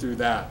look through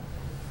that.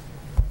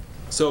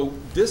 So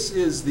this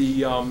is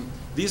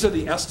these are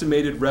the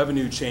estimated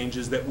revenue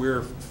changes that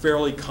we're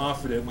fairly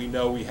confident we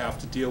know we have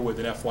to deal with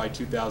in FY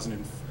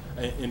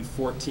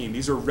 2014.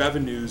 These are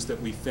revenues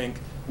that we think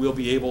we'll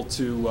be able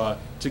to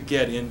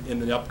get in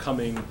the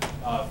upcoming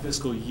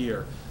fiscal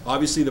year.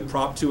 Obviously, the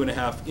Prop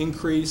 2.5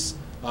 increase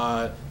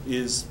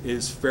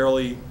is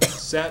fairly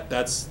set.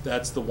 That's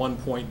the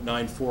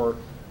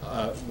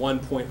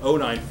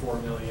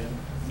 1.094 million.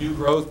 New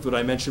growth that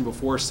I mentioned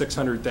before,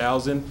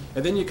 600,000,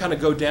 and then you kind of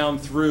go down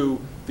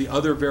through the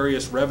other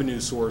various revenue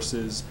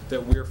sources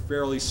that we're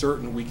fairly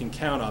certain we can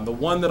count on. The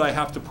one that I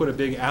have to put a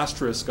big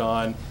asterisk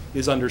on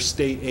is under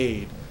state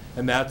aid.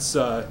 And that's,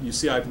 you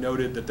see I've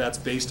noted that that's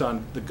based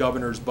on the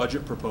governor's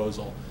budget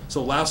proposal.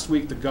 So last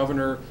week the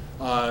governor,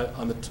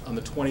 on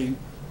the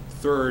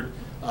 23rd,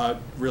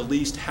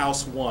 released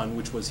House 1,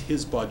 which was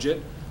his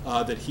budget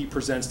that he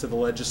presents to the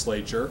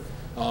legislature.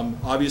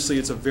 Obviously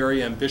it's a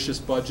very ambitious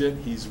budget.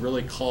 He's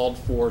really called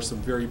for some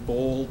very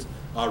bold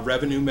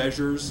revenue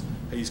measures.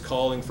 He's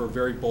calling for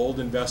very bold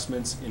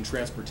investments in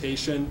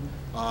transportation,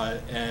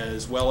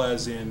 as well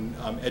as in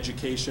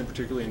education,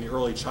 particularly in the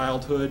early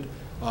childhood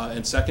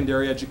and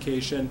secondary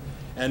education,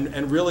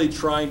 and really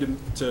trying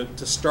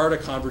to start a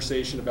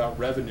conversation about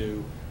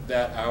revenue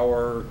that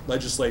our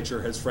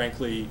legislature has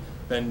frankly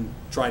been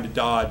trying to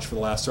dodge for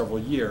the last several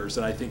years.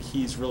 And I think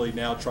he's really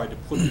now tried to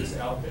put this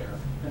out there.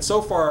 And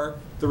so far,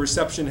 the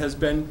reception has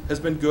been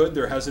good.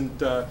 There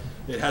hasn't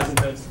it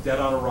hasn't been dead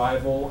on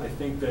arrival. I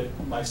think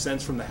that my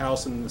sense from the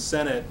House and the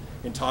Senate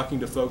in talking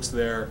to folks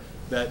there,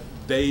 that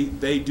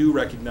they do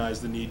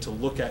recognize the need to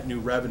look at new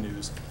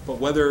revenues. But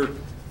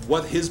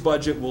what his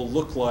budget will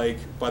look like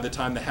by the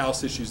time the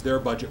House issues their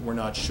budget, we're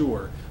not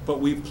sure.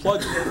 But we've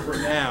plugged in for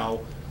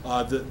now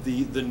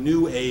the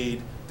new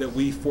aid that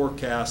we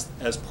forecast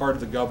as part of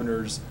the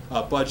governor's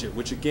budget,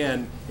 which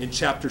again, in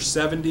Chapter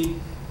 70,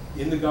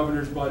 in the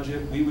governor's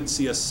budget, we would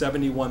see a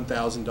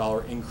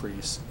 $71,000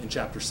 increase in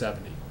Chapter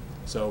 70.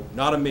 So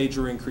not a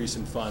major increase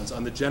in funds.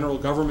 On the general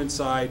government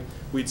side,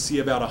 we'd see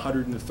about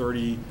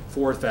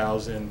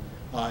 134,000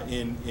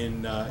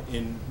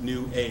 in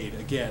new aid.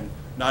 Again,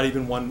 not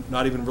even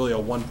really a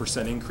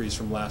 1% increase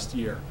from last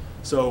year.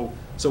 So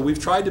we've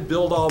tried to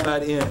build all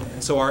that in,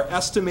 and so our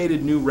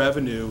estimated new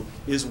revenue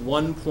is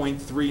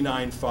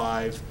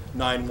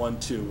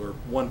 1.395912, or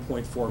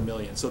 1.4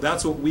 million. So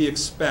that's what we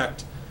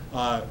expect.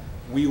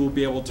 We will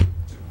be able to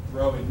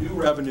grow in new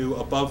revenue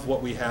above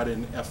what we had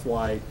in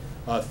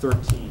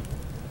FY13.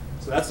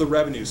 So that's the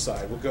revenue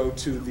side. We'll go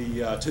to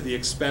the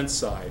expense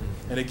side.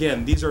 And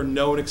again, these are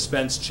known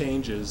expense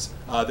changes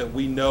that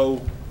we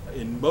know,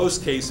 in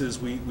most cases,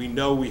 we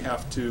know we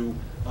have to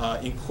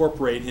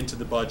incorporate into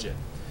the budget.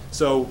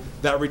 So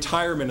that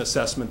retirement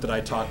assessment that I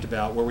talked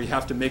about, where we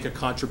have to make a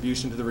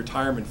contribution to the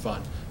retirement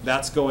fund,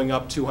 that's going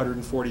up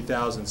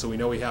 240,000. So we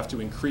know we have to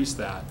increase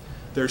that.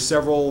 There's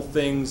several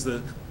things,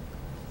 the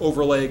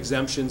overlay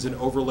exemptions and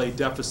overlay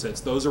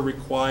deficits. Those are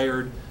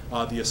required.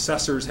 The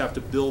assessors have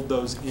to build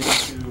those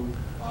into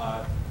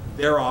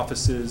their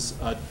offices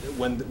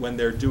when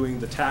they're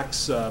doing the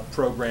tax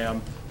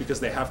program,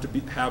 because they have to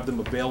have them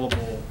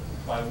available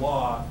by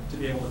law to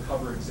be able to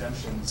cover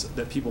exemptions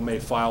that people may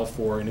file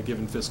for in a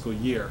given fiscal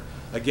year.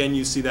 Again,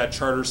 you see that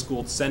charter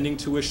school sending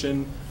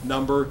tuition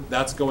number,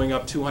 that's going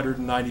up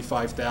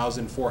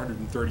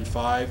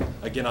 295,435,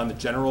 again on the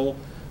general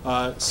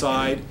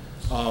side.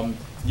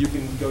 You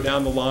can go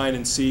down the line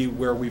and see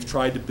where we've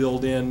tried to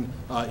build in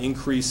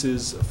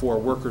increases for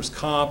workers'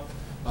 comp.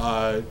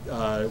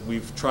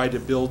 We've tried to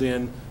build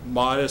in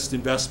modest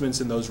investments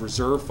in those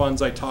reserve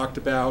funds I talked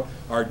about.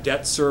 Our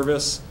debt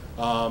service,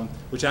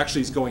 which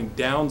actually is going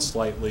down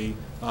slightly.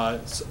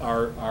 Our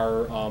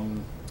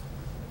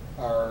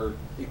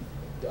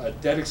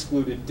debt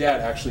excluded debt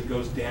actually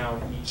goes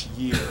down each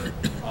year.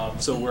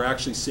 So we're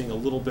actually seeing a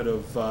little bit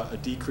of a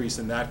decrease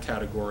in that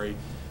category.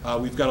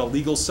 We've got a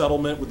legal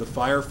settlement with the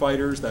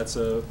firefighters. That's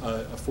a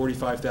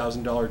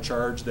 $45,000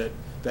 charge that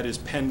is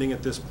pending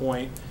at this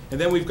point.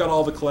 And then we've got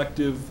all the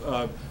collective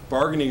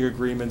bargaining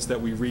agreements that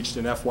we reached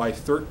in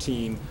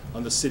FY13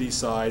 on the city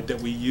side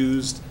that we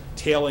used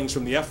tailings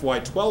from the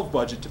FY12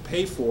 budget to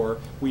pay for.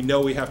 We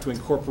know we have to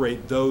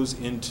incorporate those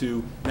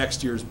into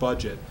next year's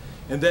budget.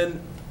 And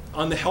then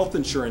on the health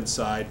insurance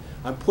side,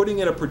 I'm putting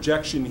in a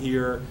projection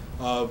here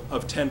of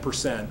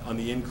 10% on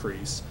the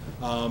increase.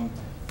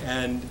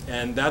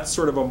 And that's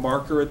sort of a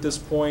marker at this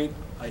point.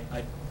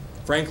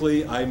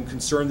 Frankly, I'm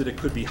concerned that it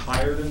could be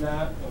higher than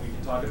that, and we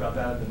can talk about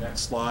that in the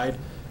next slide.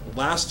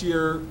 Last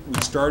year,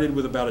 we started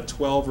with about a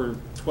 12 or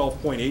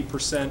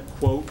 12.8%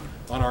 quote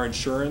on our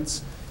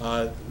insurance.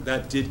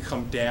 That did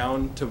come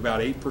down to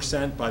about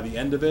 8% by the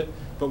end of it.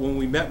 But when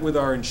we met with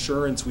our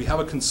insurance, we have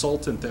a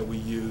consultant that we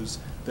use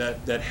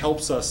that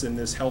helps us in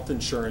this health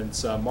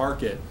insurance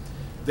market.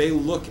 They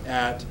look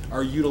at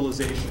our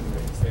utilization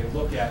rates. They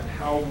look at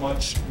how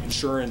much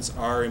insurance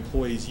our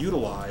employees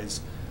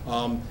utilize.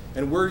 And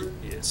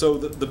so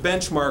the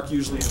benchmark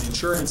usually in the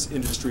insurance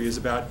industry is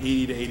about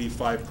 80 to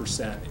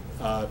 85%,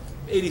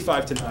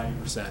 85 to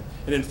 90%.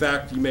 And in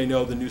fact, you may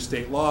know the new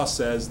state law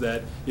says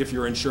that if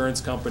your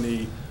insurance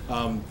company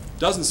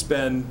doesn't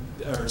spend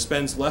or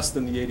spends less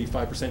than the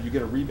 85%, you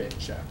get a rebate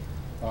check.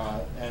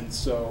 And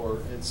so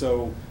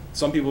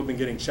some people have been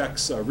getting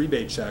checks,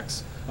 rebate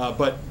checks.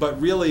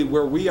 But really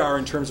where we are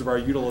in terms of our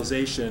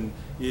utilization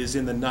is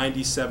in the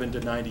 97 to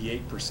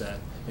 98%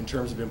 in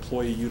terms of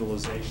employee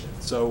utilization.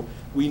 So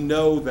we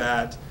know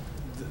that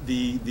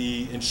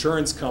the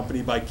insurance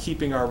company, by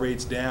keeping our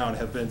rates down,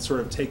 have been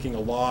sort of taking a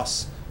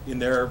loss in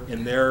their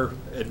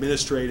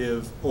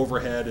administrative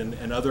overhead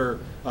and other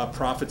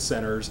profit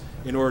centers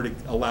in order to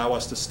allow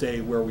us to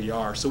stay where we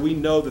are. So we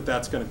know that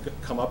that's going to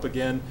come up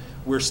again.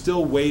 We're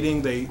still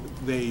waiting. The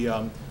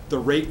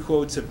rate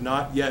quotes have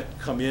not yet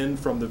come in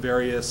from the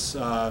various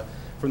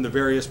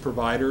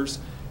providers.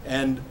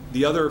 And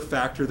the other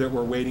factor that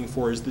we're waiting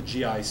for is the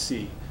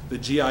GIC. The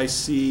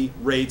GIC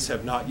rates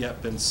have not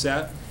yet been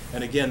set.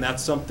 And again,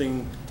 that's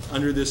something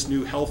under this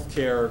new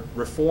healthcare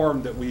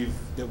reform that we've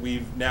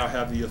now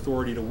have the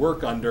authority to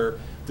work under.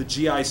 The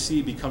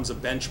GIC becomes a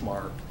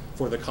benchmark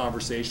for the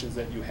conversations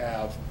that you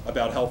have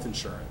about health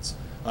insurance.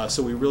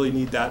 So we really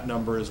need that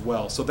number as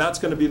well. So that's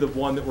going to be the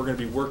one that we're going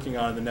to be working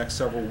on in the next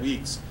several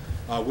weeks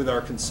with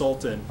our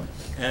consultant,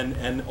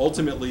 and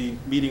ultimately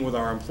meeting with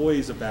our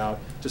employees about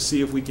to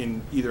see if we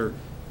can either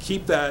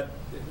keep that,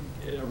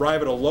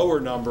 arrive at a lower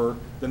number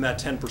than that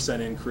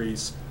 10%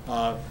 increase,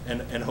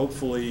 and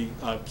hopefully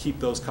keep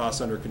those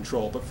costs under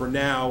control. But for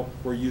now,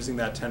 we're using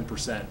that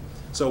 10%.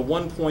 So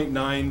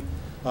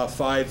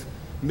 1.95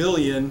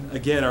 million,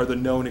 again, are the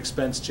known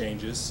expense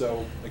changes.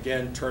 So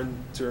again, turn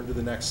to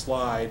the next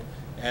slide,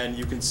 and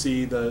you can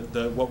see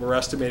what we're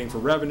estimating for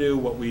revenue,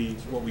 what we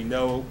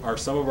know are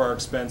some of our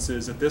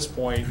expenses at this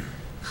point.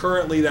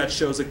 Currently, that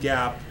shows a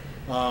gap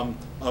of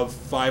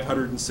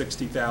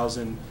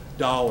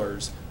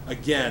 $560,000.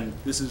 Again,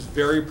 this is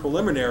very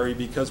preliminary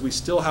because we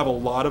still have a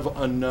lot of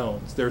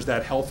unknowns. There's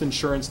that health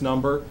insurance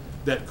number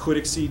that could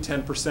exceed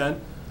 10%.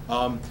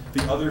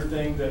 The other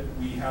thing that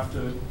we have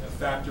to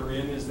factor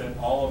in is that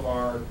all of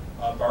our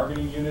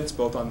bargaining units,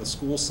 both on the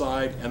school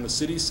side and the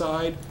city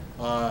side,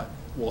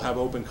 will have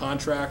open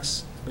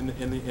contracts in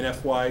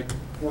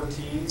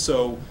FY14.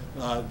 So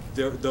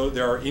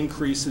there are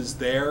increases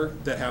there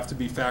that have to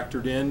be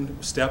factored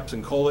in, steps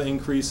and COLA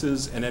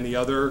increases, and any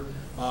other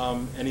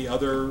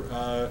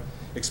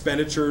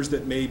expenditures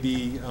that may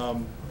be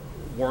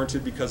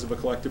warranted because of a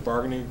collective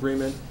bargaining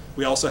agreement.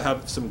 We also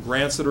have some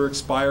grants that are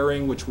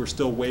expiring, which we're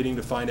still waiting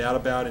to find out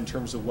about in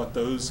terms of what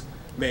those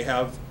may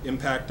have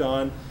impact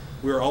on.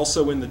 We're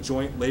also in the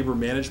Joint Labor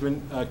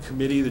Management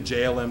Committee, the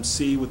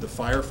JLMC, with the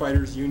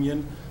firefighters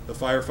union. The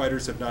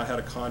firefighters have not had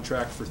a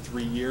contract for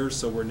 3 years,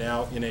 so we're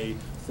now in a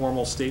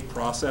formal state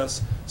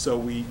process. So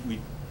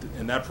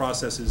and that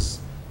process is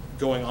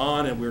going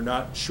on, and we're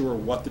not sure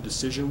what the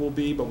decision will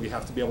be, but we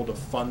have to be able to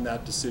fund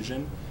that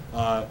decision.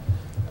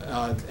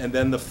 And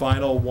then the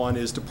final one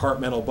is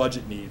departmental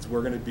budget needs.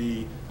 We're going to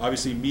be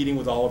obviously meeting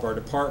with all of our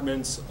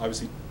departments,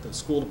 obviously the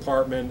school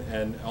department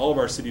and all of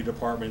our city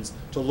departments,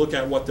 to look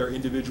at what their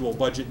individual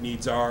budget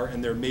needs are,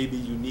 and there may be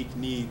unique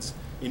needs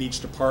in each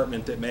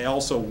department that may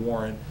also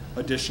warrant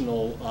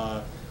additional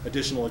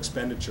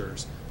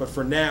expenditures. But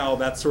for now,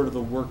 that's sort of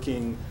the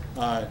working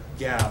gap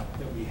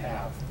that we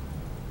have.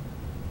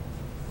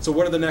 So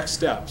what are the next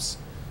steps?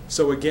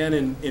 So again,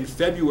 in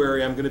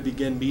February, I'm going to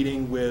begin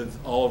meeting with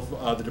all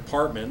of the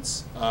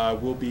departments.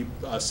 We'll be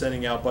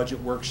sending out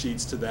budget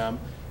worksheets to them,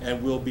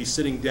 and we'll be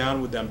sitting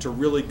down with them to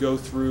really go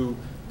through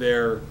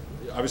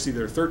obviously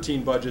their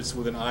 13 budgets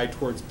with an eye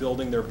towards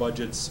building their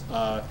budgets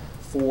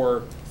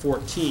for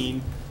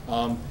 14.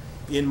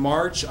 In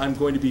March, I'm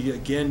going to be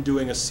again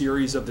doing a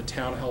series of the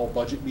town hall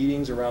budget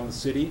meetings around the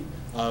city.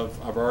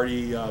 I've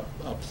already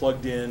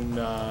plugged in,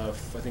 I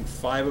think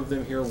 5 of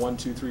them here, 1,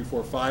 2, 3,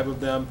 4, 5 of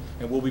them,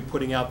 and we'll be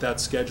putting out that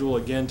schedule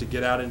again to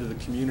get out into the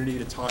community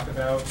to talk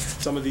about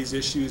some of these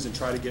issues and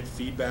try to get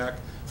feedback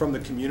from the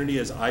community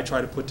as I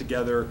try to put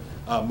together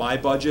my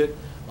budget.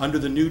 Under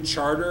the new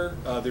charter,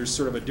 there's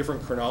sort of a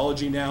different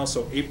chronology now,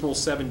 so April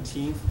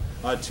 17th,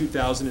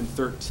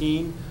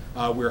 2013,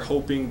 we're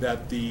hoping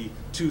that the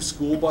 2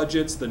 school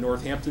budgets, the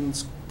Northampton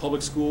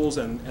Public Schools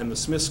and the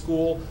Smith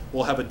School,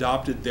 will have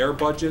adopted their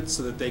budgets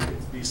so that they can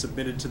be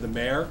submitted to the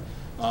mayor.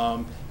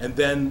 And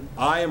then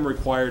I am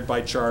required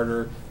by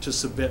charter to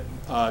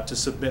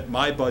submit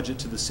my budget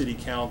to the city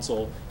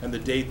council, and the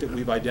date that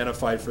we've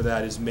identified for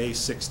that is May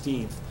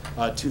 16th,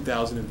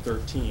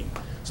 2013.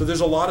 So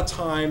there's a lot of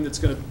time that's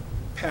going to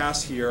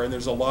pass here, and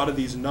there's a lot of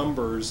these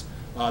numbers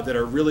that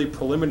are really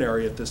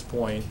preliminary at this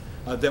point.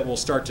 That will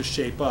start to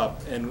shape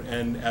up,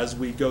 and as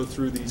we go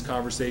through these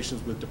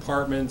conversations with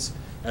departments,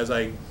 as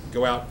I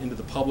go out into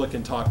the public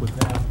and talk with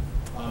them,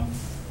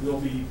 we'll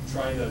be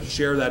trying to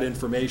share that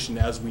information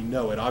as we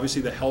know it.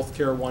 Obviously the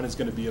healthcare one is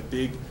going to be a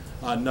big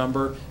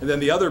number, and then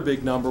the other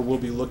big number we'll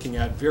be looking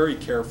at very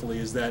carefully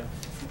is that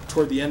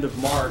toward the end of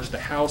March, the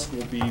House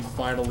will be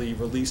finally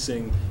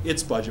releasing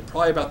its budget.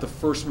 Probably about the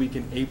first week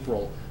in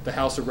April, the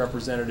House of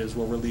Representatives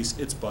will release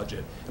its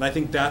budget. And I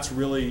think that's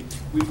really,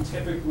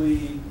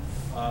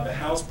 the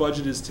House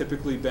budget has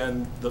typically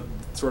been the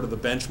sort of the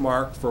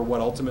benchmark for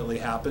what ultimately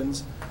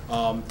happens.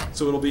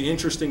 So it'll be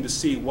interesting to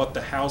see what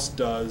the House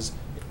does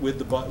with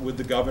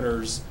the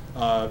governor's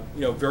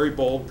very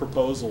bold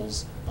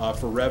proposals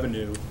for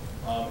revenue.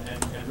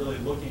 And really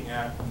looking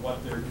at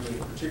what they're doing.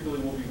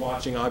 Particularly, we'll be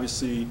watching,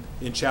 obviously,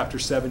 in Chapter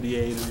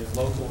 78 and in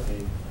local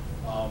aid,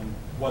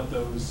 what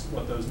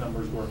those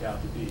numbers work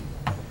out to be.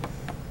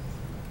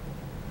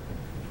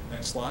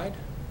 Next slide.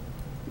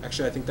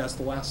 Actually, I think that's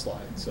the last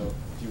slide. So,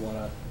 if you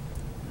want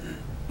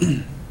to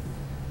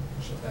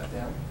shut that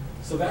down.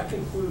 So that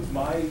concludes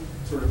my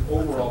sort of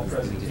overall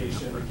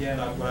presentation. Again,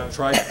 what I've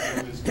tried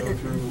to do is go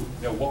through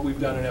what we've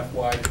done in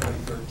FY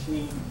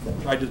 2013,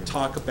 tried to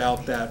talk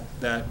about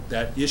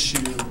that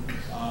issue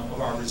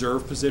of our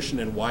reserve position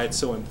and why it's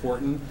so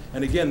important.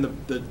 And again,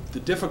 the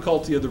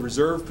difficulty of the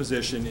reserve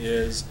position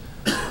is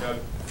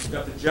you've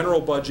got the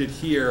general budget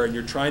here, and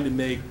you're trying to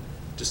make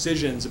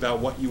decisions about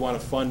what you want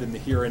to fund in the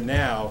here and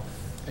now,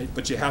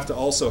 but you have to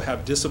also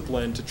have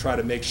discipline to try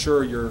to make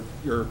sure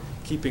you're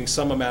keeping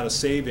some amount of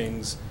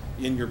savings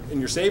in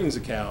your savings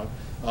account,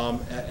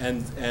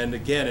 and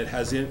again, it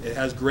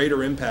has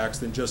greater impacts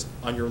than just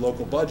on your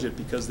local budget,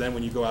 because then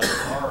when you go out to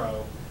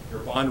borrow, your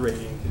bond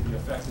rating can be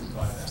affected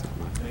by that.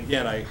 And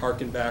again, I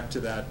hearken back to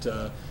that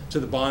to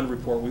the bond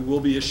report. We will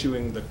be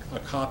issuing a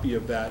copy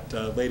of that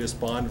latest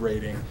bond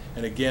rating,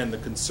 and again, the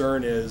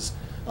concern is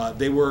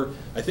they were,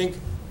 I think,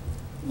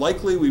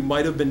 likely we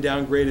might have been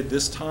downgraded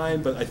this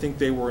time, but I think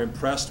they were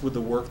impressed with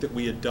the work that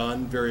we had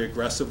done very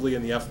aggressively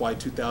in the FY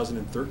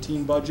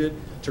 2013 budget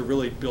to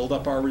really build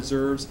up our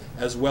reserves,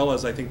 as well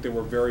as I think they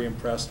were very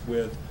impressed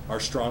with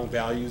our strong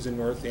values in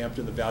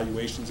Northampton, the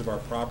valuations of our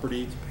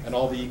property, and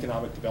all the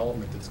economic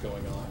development that's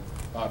going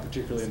on,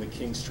 particularly in the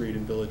King Street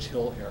and Village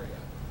Hill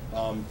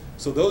area.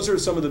 So those are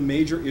some of the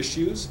major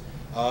issues,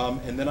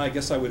 and then I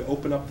guess I would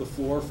open up the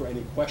floor for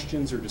any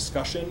questions or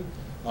discussion.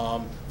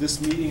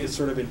 This meeting is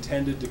sort of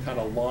intended to kind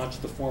of launch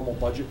the formal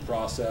budget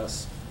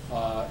process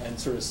and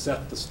sort of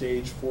set the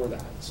stage for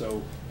that.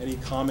 So any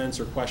comments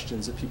or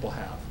questions that people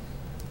have?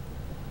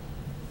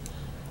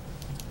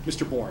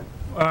 Mr. Bourne.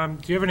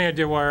 Do you have any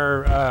idea why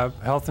our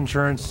health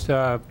insurance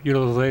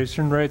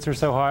utilization rates are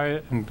so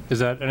high? And is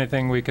that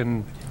anything we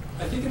can?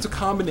 I think it's a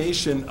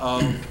combination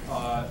of,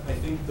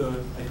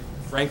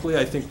 frankly,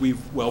 I think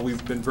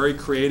we've been very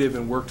creative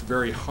and worked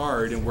very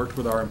hard and worked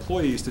with our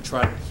employees to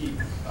try to keep,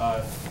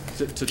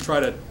 to try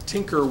to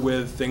tinker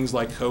with things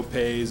like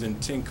co-pays and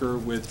tinker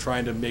with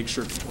trying to make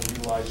sure people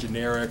utilize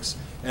generics.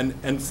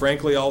 And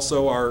frankly,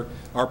 also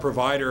our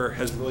provider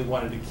has really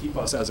wanted to keep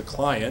us as a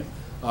client,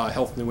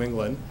 Health New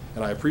England,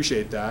 and I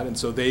appreciate that. And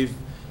so they've,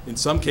 in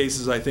some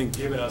cases, I think,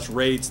 given us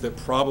rates that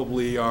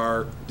probably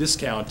are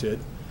discounted.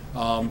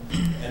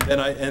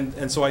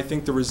 And so I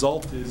think the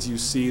result is you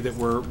see that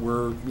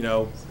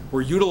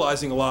we're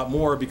utilizing a lot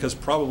more because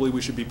probably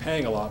we should be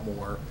paying a lot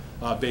more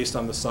based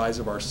on the size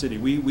of our city.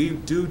 We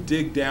do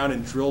dig down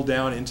and drill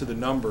down into the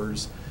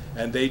numbers,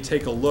 and they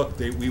take a look.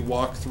 We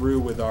walk through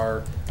with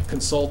our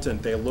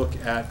consultant. They look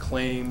at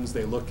claims.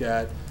 They look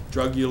at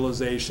drug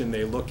utilization.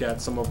 They look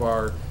at some of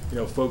our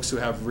folks who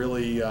have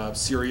really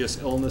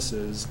serious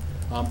illnesses.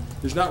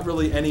 There's not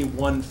really any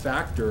one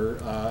factor.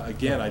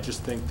 Again, I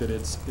just think that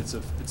it's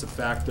a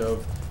fact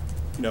of,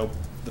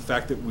 the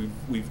fact that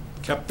we've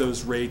kept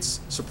those rates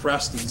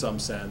suppressed in some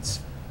sense,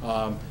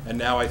 and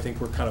now I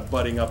think we're kind of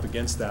butting up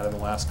against that in the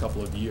last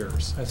couple of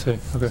years. I see.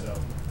 Okay.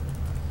 So.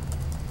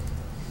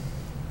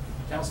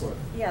 Councilor.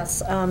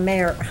 Yes,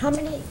 Mayor. How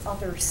many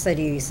other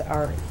cities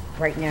are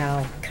right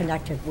now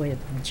connected with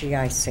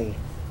GIC?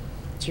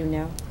 Do you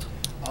know?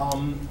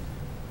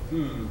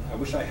 I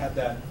wish I had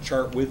that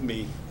chart with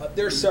me.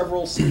 There are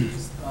several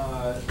cities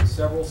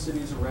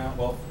around.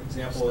 Well, for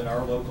example, in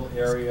our local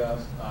area,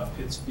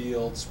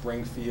 Pittsfield,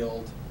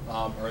 Springfield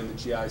are in the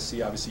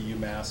GIC. Obviously,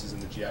 UMass is in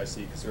the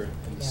GIC because they're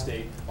in the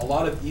state. A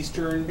lot of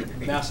eastern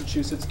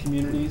Massachusetts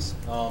communities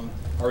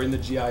are in the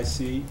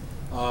GIC,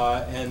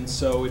 and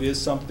so it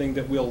is something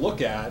that we'll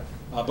look at.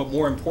 But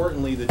more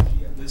importantly,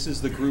 this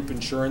is the Group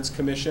Insurance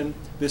Commission.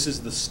 This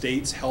is the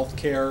state's health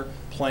care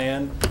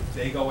plan.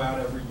 They go out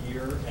every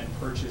year and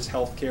purchase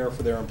health care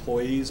for their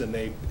employees, and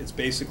it's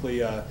basically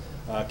a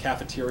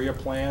cafeteria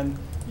plan.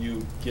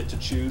 You get to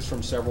choose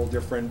from several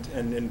different,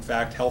 and in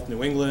fact, Health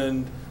New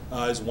England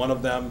is one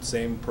of them,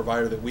 same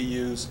provider that we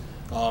use.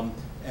 And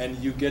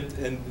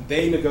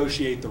they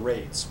negotiate the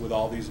rates with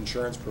all these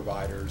insurance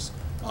providers.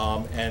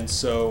 And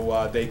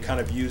so they kind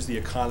of use the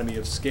economy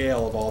of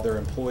scale of all their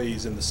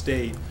employees in the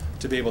state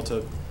to be able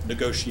to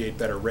negotiate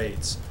better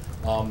rates.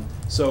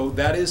 So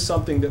that is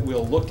something that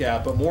we'll look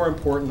at, but more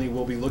importantly,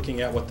 we'll be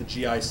looking at what the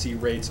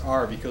GIC rates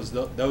are, because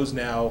those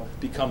now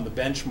become the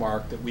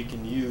benchmark that we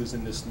can use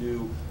in this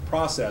new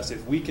process.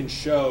 If we can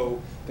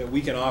show that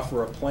we can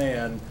offer a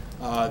plan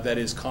that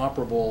is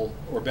comparable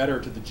or better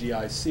to the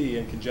GIC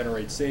and can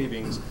generate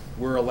savings,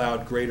 we're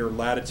allowed greater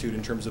latitude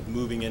in terms of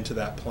moving into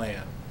that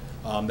plan.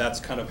 That's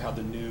kind of how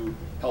the new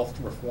health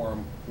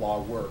reform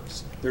law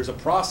works. There's a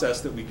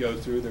process that we go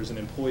through. There's an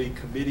employee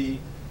committee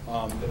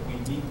that we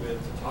meet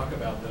with to talk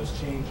about those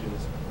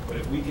changes. But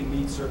if we can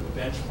meet certain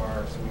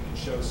benchmarks and we can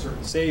show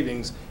certain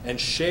savings and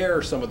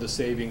share some of the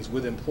savings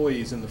with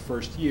employees in the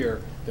first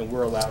year, then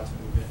we're allowed to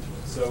move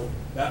into it. So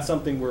that's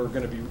something we're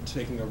going to be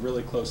taking a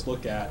really close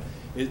look at.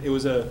 It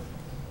was an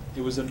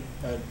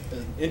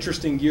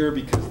interesting year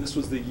because this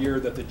was the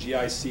year that the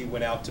GIC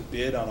went out to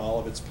bid on all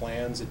of its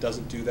plans. It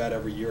doesn't do that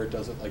every year. It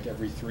does it like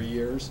every 3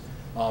 years.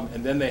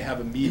 And then they have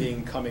a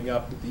meeting coming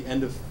up at the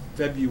end of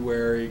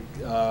February.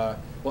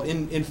 Well,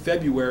 in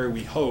February,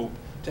 we hope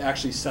to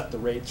actually set the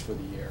rates for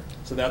the year.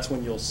 So that's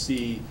when you'll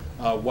see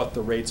what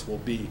the rates will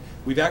be.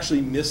 We've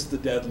actually missed the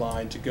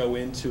deadline to go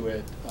into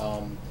it.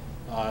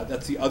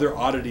 That's the other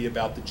oddity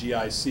about the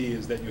GIC,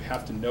 is that you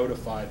have to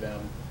notify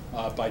them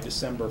by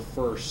December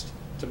 1st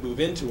to move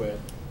into it.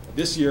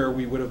 This year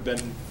we would have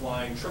been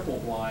flying triple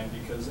blind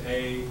because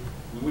A,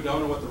 we don't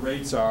know what the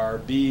rates are,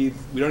 B,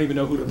 we don't even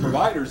know who the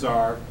providers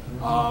are,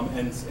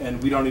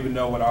 and we don't even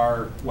know what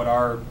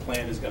our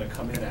plan is going to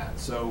come in at.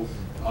 So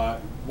it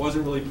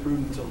wasn't really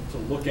prudent to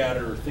look at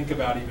it or think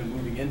about even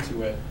moving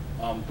into it,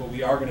 but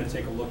we are going to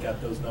take a look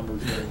at those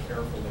numbers very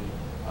carefully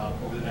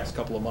over the next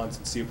couple of months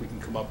and see if we can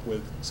come up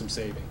with some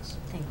savings.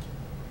 Thank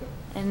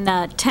you.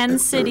 And 10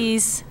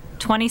 cities,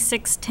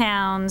 26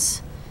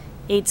 towns,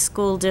 8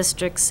 school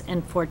districts,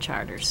 and 4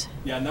 charters.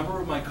 Yeah, a number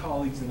of my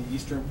colleagues in the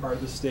eastern part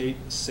of the state,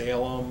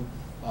 Salem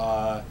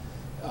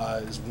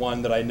is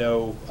one that I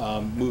know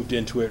moved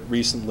into it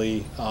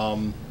recently.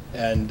 So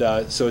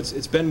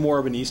it's been more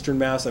of an eastern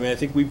mass. I mean, I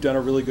think we've done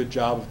a really good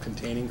job of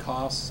containing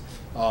costs.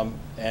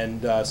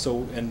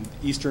 And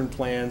eastern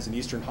plans and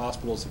eastern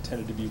hospitals have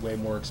tended to be way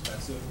more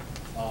expensive.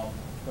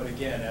 But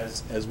again,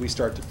 as we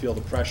start to feel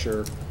the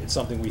pressure, it's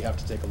something we have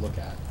to take a look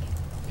at.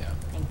 Yeah.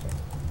 Thank you.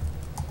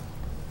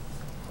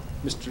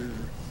 Mr.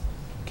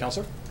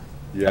 Counselor?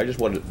 Yeah, I just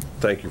wanted to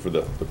thank you for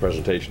the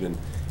presentation, and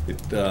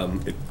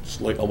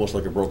it's like almost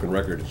like a broken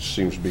record. It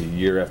seems to be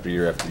year after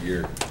year after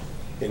year.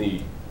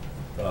 Any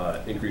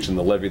increase in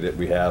the levy that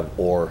we have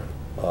or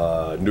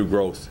new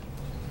growth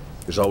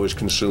is always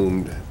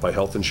consumed by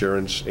health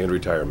insurance and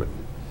retirement.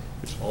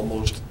 It's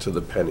almost to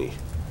the penny.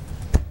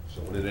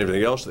 So when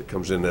everything else that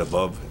comes in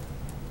above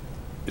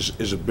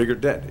is a bigger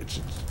dent.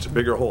 It's a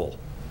bigger hole.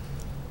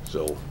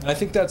 So I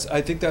think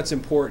that's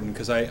important,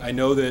 because I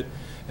know that,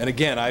 and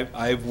again,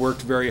 I've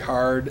worked very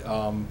hard,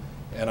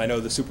 and I know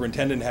the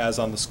superintendent has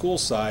on the school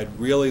side,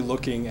 really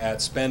looking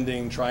at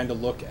spending, trying to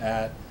look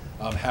at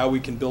how we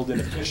can build in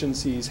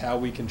efficiencies, how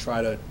we can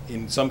try to,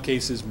 in some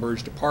cases,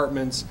 merge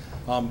departments.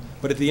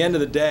 But at the end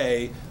of the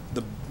day,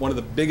 one of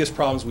the biggest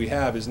problems we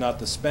have is not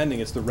the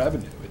spending, it's the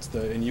revenue.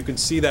 And you can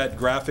see that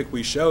graphic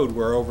we showed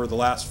where over the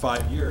last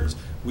 5 years,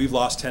 we've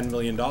lost $10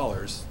 million.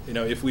 You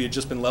know, if we had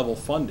just been level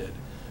funded,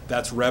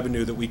 that's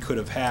revenue that we could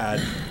have had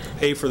to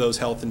pay for those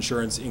health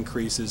insurance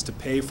increases, to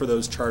pay for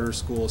those charter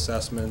school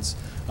assessments,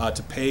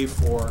 to pay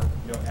for,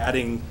 you know,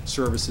 adding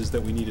services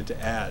that we needed to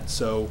add.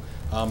 So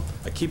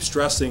I keep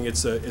stressing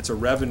it's a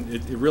revenue.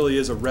 It really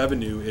is a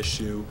revenue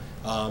issue,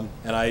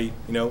 and I,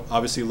 you know,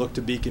 obviously look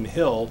to Beacon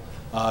Hill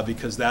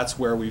because that's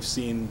where we've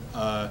seen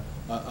the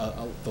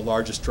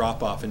largest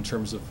drop off in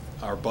terms of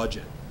our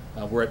budget.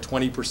 We're at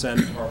 20%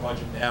 of our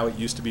budget now. It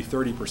used to be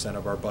 30%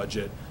 of our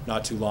budget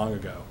not too long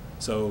ago.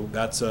 So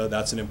that's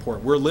an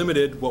important. We're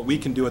limited what we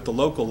can do at the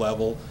local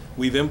level.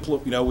 We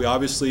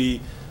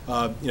obviously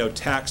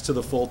tax to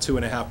the full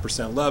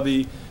 2.5%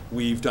 levy.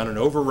 We've done an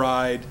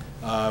override.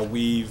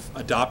 We've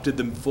adopted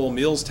the full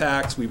meals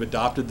tax. We've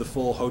adopted the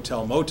full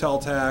hotel motel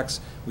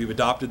tax. We've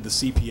adopted the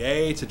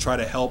CPA to try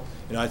to help.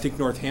 You know, I think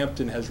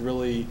Northampton has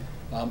really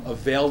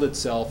availed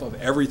itself of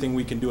everything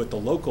we can do at the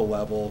local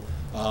level.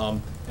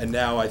 And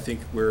now I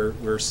think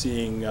we're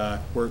seeing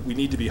we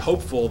need to be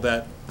hopeful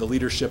that the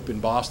leadership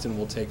in Boston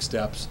will take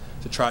steps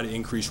to try to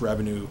increase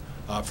revenue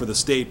for the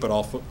state, but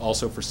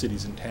also for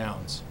cities and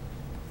towns.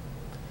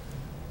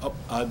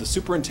 The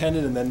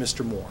superintendent, and then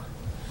Mr. Moore.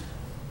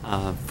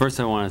 First,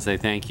 I want to say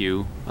thank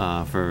you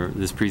for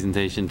this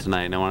presentation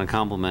tonight, and I want to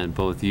compliment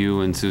both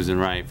you and Susan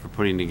Wright for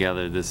putting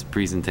together this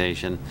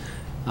presentation.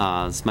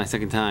 It's my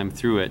second time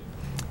through it,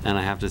 and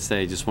I have to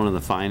say, just one of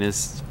the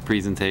finest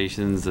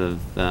presentations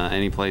of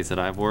any place that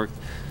I've worked.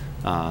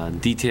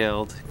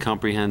 Detailed,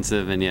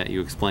 comprehensive, and yet you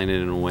explain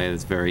it in a way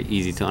that's very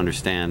easy to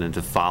understand and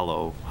to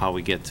follow how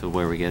we get to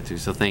where we get to.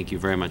 So thank you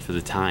very much for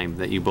the time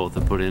that you both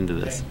have put into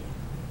this.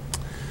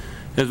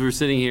 As we're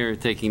sitting here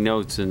taking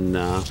notes and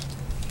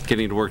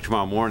getting to work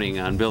tomorrow morning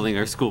on building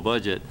our school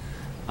budget,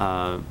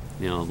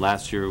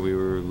 last year we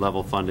were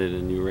level funded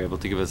and you were able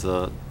to give us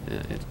a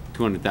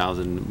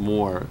 $200,000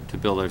 more to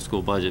build our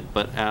school budget.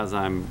 But as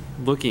I'm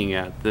looking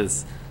at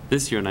this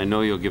year, and I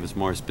know you'll give us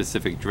more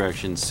specific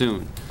direction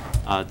soon,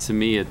 to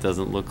me it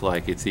doesn't look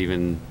like it's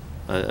even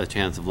a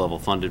chance of level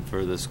funded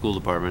for the school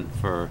department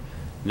for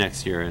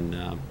next year.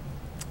 And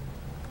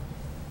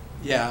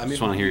yeah, I mean,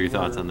 just want to hear your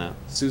thoughts on that.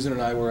 Susan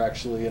and I were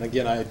actually, and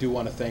again, I do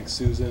want to thank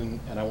Susan,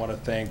 and I want to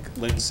thank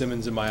Lynn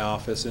Simmons in my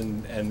office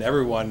and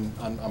everyone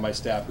on my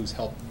staff who's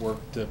helped work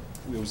to.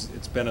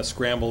 It's been a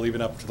scramble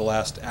even up to the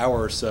last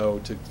hour or so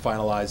to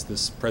finalize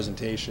this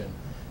presentation,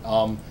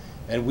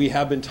 and we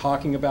have been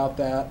talking about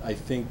that. I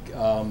think,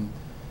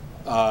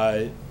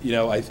 I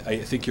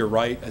think you're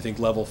right. I think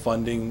level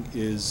funding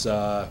is,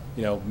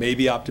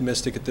 maybe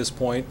optimistic at this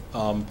point.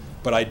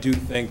 But I do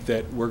think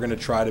that we're going to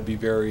try to be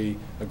very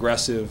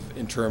aggressive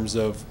in terms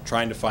of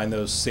trying to find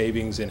those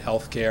savings in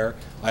healthcare.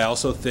 I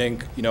also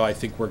think, I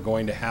think we're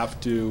going to have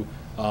to,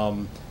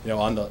 on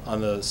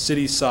the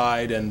city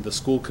side and the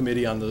school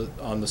committee on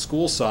the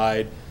school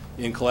side,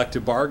 in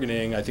collective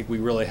bargaining, I think we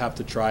really have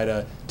to try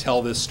to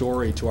tell this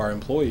story to our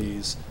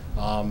employees.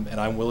 And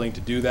I'm willing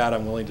to do that.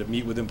 I'm willing to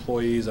meet with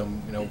employees.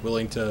 I'm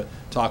willing to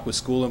talk with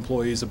school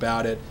employees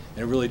about it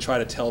and really try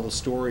to tell the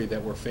story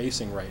that we're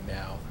facing right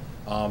now.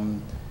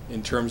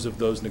 In terms of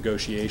those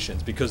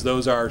negotiations, because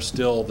those are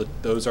still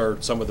those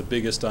are some of the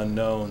biggest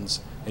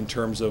unknowns in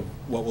terms of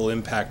what will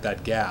impact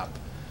that gap.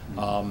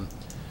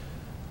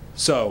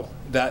 So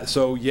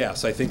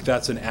yes, I think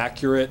that's an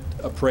accurate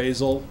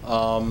appraisal.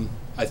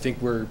 I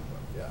think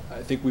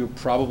we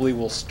probably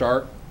will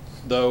start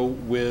though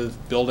with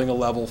building a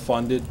level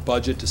funded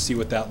budget to see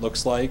what that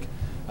looks like,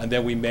 and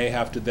then we may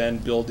have to then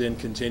build in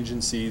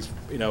contingencies,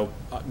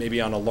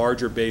 maybe on a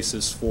larger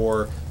basis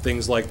for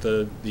things like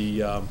the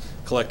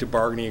collective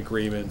bargaining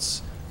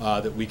agreements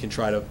that we can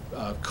try to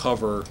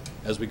cover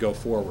as we go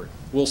forward.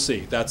 We'll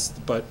see.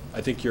 But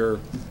I think you're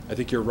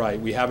right.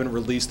 We haven't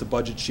released the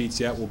budget sheets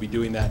yet. We'll be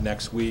doing that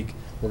next week.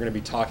 We're going to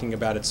be talking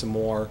about it some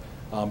more.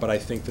 But I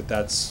think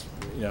that's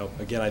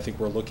again, I think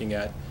we're looking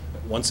at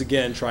once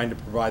again trying to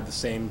provide the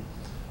same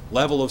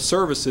level of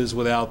services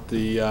without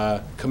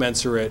the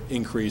commensurate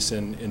increase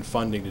in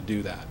funding to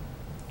do that.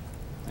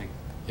 Thank you.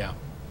 Yeah.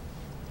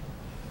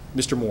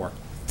 Mr. Moore.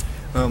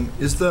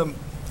 Is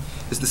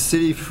the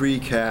city free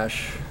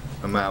cash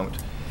amount,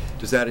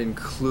 does that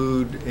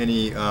include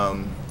any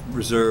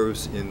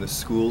reserves in the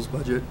school's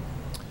budget?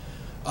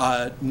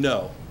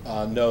 No.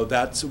 No,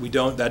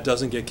 that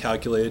doesn't get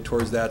calculated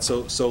towards that.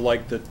 So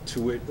like the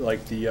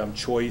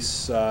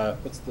choice,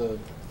 what's the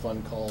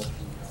fund called?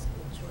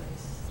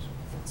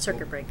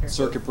 Circuit breaker.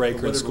 circuit breaker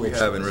and Whatever school we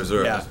have in choice.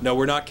 reserves. Yeah, no,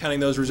 we're not counting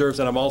those reserves,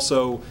 and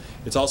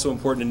it's also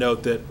important to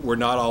note that we're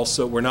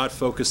not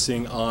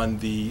focusing on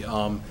the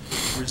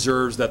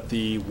reserves that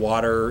the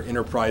water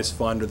enterprise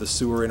fund or the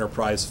sewer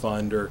enterprise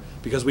fund,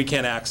 because we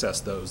can't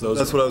access those.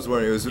 That's what I was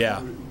wondering,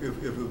 Yeah.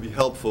 if it would be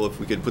helpful if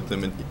we could put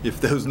them in,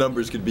 if those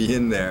numbers could be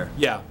in there.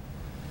 Yeah.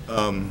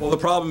 Well, the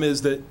problem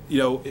is that,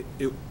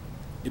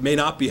 it may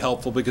not be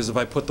helpful, because if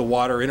I put the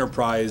water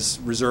enterprise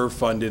reserve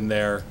fund in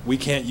there, we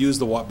can't use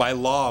by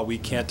law, we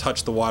can't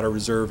touch the water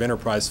reserve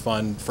enterprise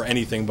fund for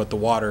anything but the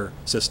water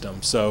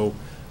system. So,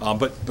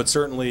 but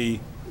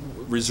certainly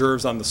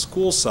reserves on the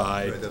school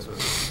side, Right, that's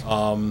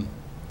what,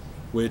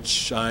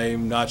 which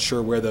I'm not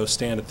sure where those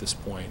stand at this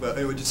point. but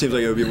it just seems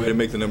like it would be a way to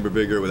make the number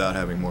bigger without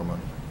having more money.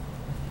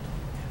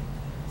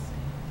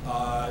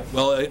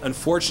 Well,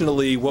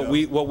 unfortunately, what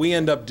we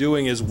end up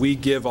doing is we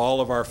give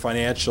all of our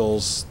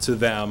financials to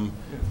them.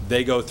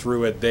 They go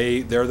through it.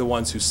 They're the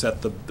ones who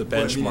set the What I mean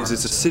benchmark. is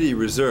it's a city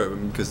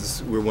reserve,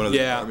 because we're one of the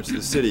Yeah. departments of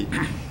the city,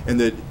 and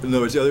that, in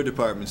other words, the other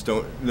departments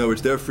don't, in other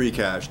words, their free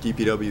cash,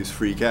 DPW's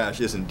free cash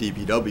isn't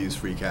DPW's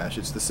free cash,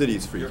 it's the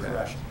city's free You're cash.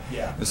 correct.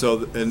 Yeah. And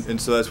so, and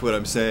so that's what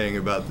I'm saying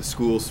about the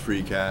school's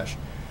free cash,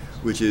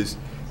 which is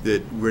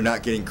that we're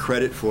not getting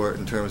credit for it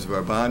in terms of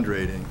our bond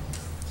rating,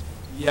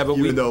 Yeah, but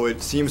even though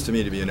it seems to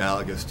me to be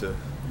analogous to.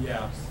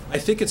 Yeah, I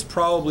think it's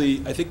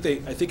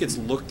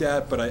looked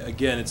at, but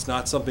again, it's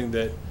not something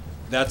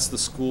that's the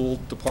school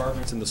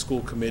departments and the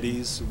school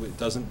committees.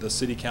 The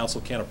city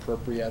council can't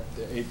appropriate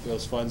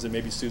those funds, and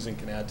maybe Susan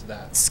can add to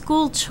that.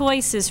 School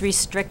choice is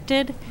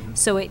restricted,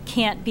 so it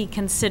can't be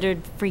considered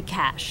free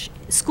cash.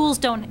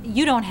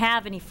 You don't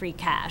have any free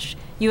cash.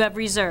 You have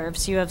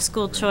reserves, you have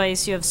school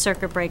choice, you have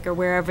circuit breaker,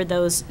 wherever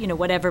those,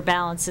 whatever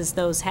balances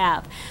those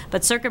have.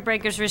 But circuit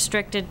breaker's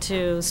restricted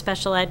to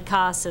special ed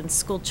costs, and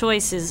school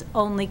choice is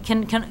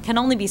can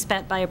only be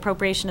spent by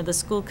appropriation of the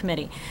school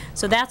committee.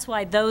 So that's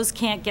why those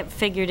can't get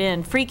figured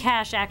in. Free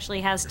cash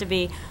actually has to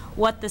be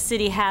what the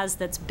city has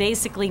that's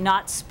basically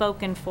not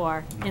spoken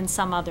for in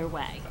some other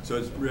way. So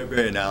it's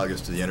very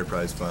analogous to the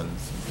enterprise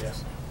funds.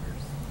 Yes.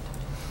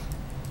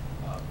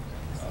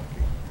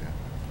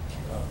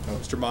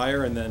 Mr.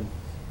 Meyer, and then.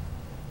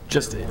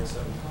 Just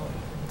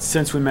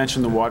since we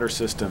mentioned the water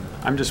system,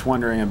 I'm just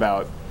wondering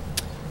about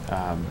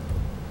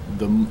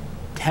the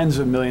tens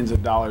of millions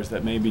of dollars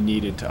that may be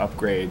needed to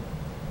upgrade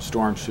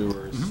storm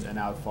sewers and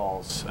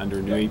outfalls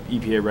under new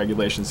EPA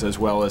regulations, as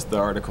well as the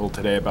article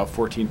today about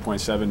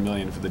 $14.7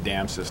 million for the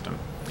dam system.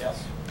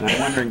 Yes. And I'm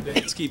wondering. The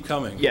hits keep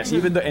coming. Yes,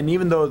 even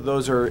though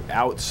those are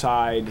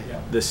outside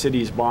the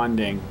city's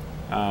bonding,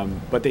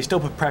 but they still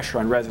put pressure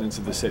on residents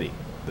of the city.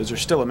 Those are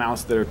still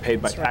amounts that are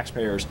paid by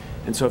taxpayers.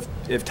 And so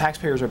if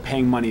taxpayers are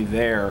paying money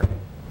there,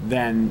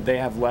 then they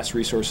have less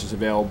resources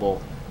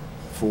available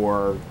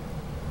for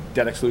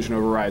debt exclusion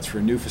overrides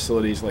for new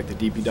facilities like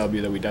the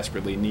DPW that we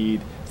desperately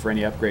need, for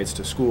any upgrades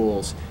to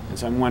schools. And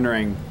so I'm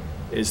wondering,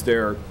 is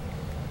there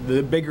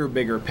the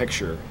bigger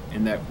picture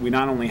in that we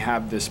not only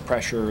have this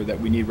pressure that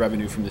we need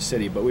revenue from the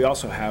city, but we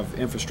also have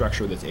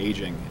infrastructure that's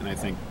aging, and I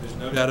think There's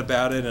no doubt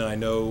about it, and I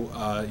know,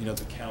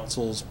 the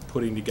council's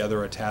putting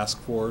together a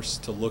task force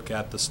to look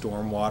at the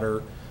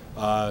stormwater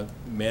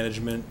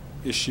management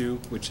issue,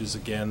 which is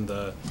again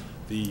the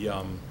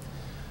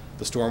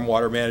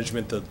stormwater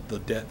management,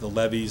 the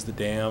levees, the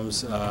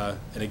dams,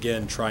 and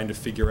again trying to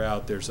figure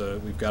out.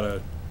 We've got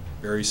a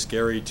very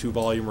scary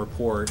 2-volume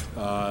report,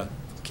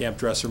 Camp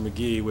Dresser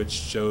McGee, which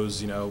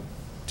shows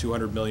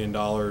 $200 million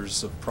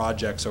of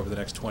projects over the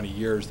next 20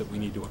 years that we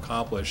need to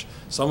accomplish.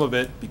 Some of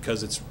it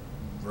because it's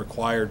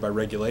required by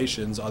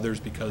regulations, others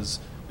because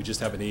we just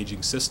have an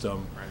aging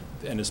system.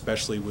 Right. And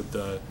especially with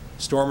the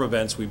storm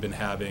events we've been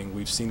having,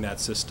 we've seen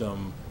that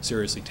system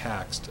seriously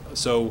taxed.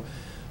 So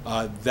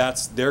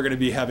they're going to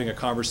be having a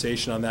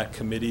conversation on that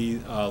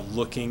committee,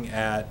 looking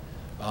at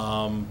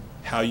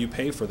how you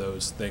pay for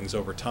those things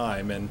over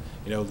time. And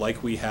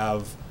like we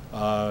have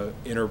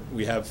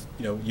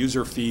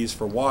user fees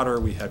for water,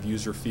 we have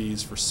user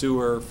fees for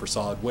sewer, for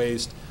solid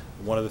waste.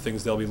 One of the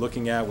things they'll be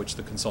looking at, which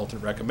the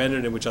consultant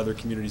recommended and which other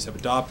communities have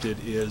adopted,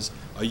 is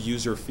a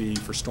user fee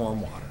for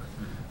stormwater.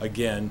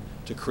 Again,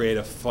 to create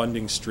a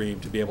funding stream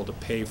to be able to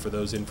pay for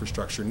those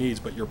infrastructure needs.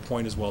 But your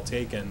point is well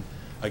taken.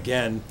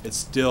 Again, it's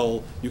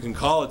still, you can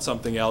call it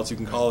something else, you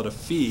can call it a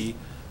fee,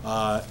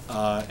 but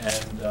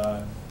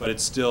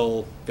it's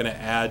still going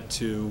to add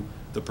to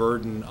the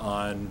burden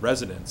on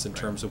residents in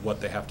terms of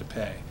what they have to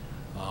pay.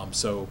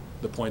 So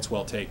the point's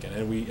well taken,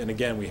 and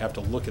again we have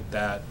to look at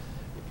that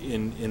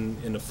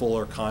in a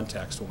fuller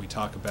context when we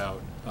talk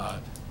about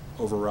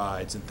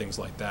overrides and things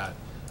like that.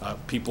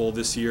 People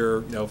this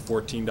year,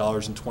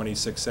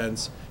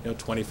 $14.26,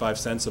 25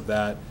 cents of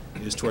that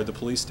is toward the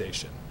police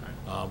station,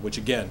 which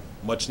again,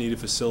 much needed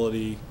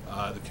facility.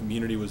 The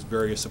community was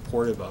very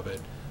supportive of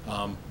it,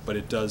 but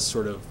it does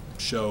sort of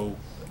show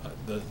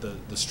the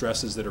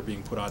stresses that are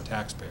being put on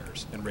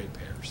taxpayers and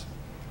ratepayers.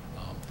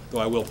 Though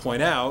I will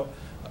point out,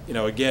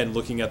 again,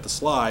 looking at the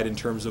slide in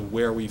terms of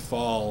where we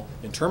fall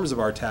in terms of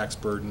our tax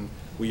burden,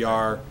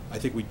 I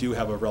think we do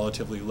have a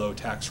relatively low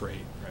tax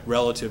rate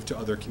relative to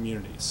other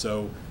communities.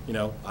 So, you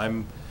know,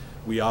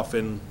 we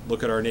often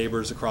look at our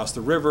neighbors across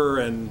the river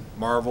and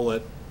marvel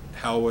at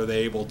how are they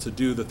able to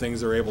do the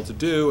things they're able to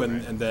do,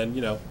 and then,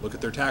 you know, look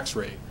at their tax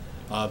rate.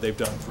 They've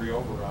done 3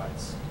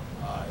 overrides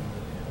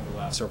in the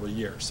last several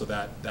years, so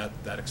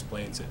that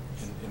explains it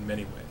in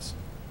many ways.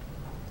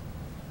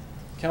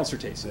 Councilor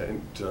Tacey.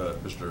 And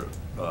Mr.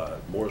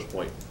 Moore's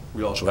point,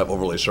 we also have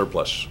overlay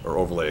surplus or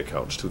overlay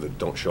accounts too that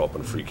don't show up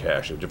in free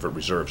cash, and different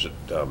reserves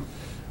that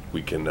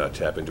we can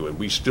tap into. And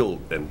we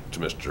still, and to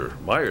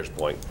Mr. Meyer's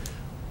point,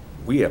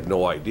 we have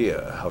no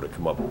idea how to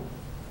come up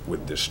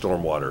with this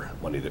stormwater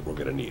money that we're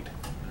going to need.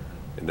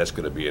 And that's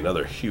going to be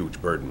another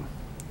huge burden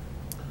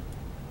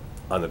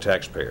on the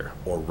taxpayer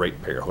or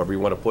ratepayer, however you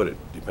want to put it,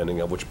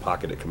 depending on which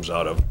pocket it comes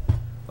out of.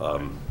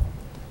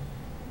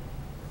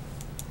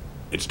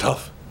 It's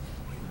tough.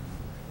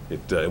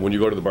 When you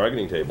go to the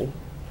bargaining table,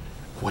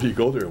 what do you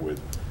go there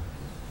with?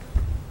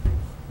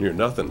 You're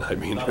nothing. I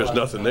mean, there's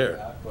nothing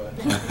there.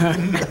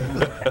 I'm going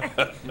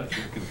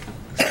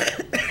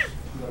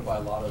to buy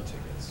lotto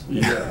tickets.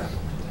 Yeah.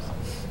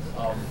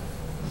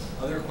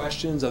 Other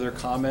questions, other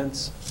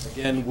comments?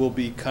 Again, we'll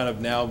be kind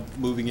of now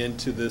moving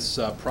into this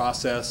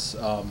process.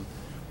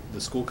 The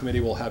school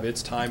committee will have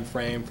its time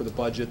frame for the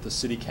budget. The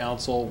city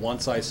council,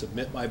 once I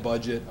submit my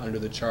budget under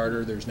the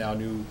charter, there's now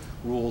new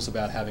rules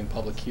about having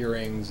public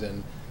hearings,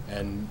 and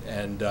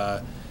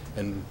the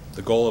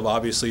goal of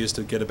obviously is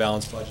to get a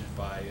balanced budget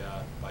by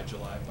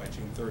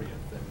June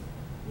 30th. And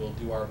we'll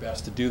do our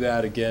best to do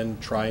that, again,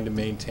 trying to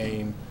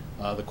maintain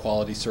the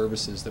quality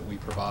services that we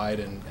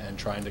provide, and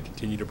trying to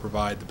continue to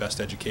provide the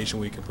best education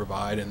we can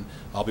provide. And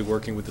I'll be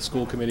working with the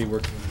school committee,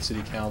 working with the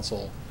city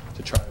council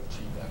to try to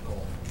achieve that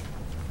goal.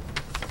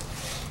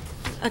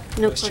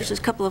 No questions, a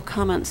couple of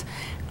comments.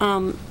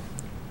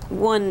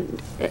 One,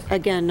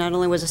 again, not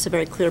only was this a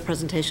very clear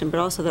presentation, but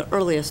also the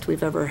earliest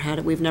we've ever had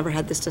it. We've never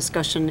had this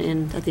discussion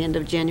at the end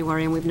of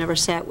January, and we've never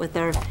sat with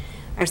our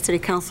city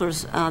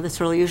councilors this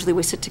early. Usually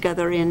we sit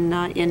together in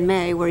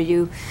May, where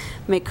you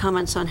make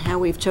comments on how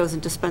we've chosen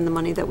to spend the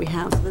money that we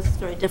have. So this is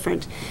very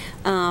different.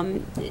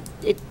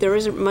 There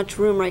isn't much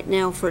room right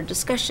now for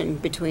discussion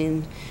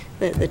between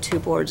the two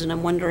boards, and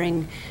I'm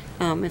wondering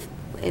if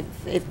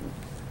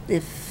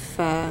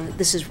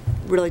this is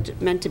really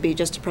meant to be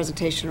just a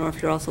presentation, or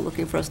if you're also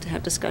looking for us to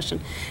have discussion.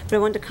 But I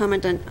wanted to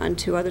comment on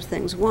 2 other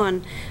things.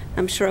 One,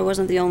 I'm sure I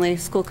wasn't the only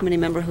school committee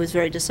member who was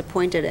very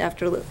disappointed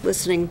after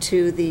listening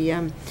to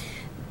the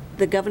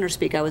governor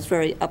speak. I was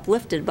very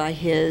uplifted by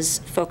his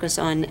focus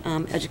on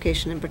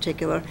education in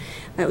particular.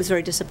 It was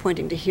very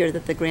disappointing to hear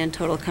that the grand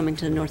total coming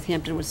to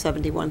Northampton was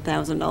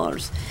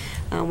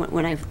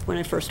 $71,000. When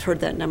I first heard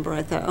that number,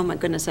 I thought, oh my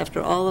goodness,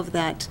 after all of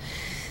that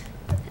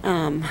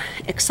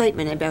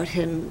excitement about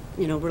him,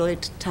 you know, really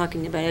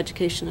talking about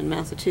education in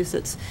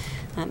Massachusetts,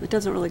 it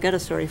doesn't really get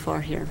us very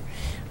far here,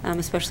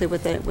 especially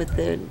with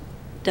the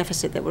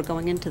deficit that we're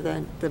going into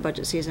the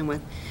budget season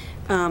with.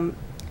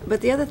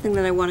 But the other thing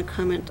that I want to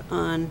comment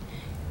on,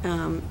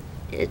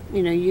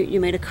 you know, you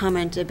made a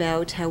comment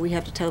about how we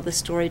have to tell this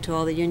story to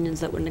all the unions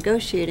that we're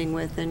negotiating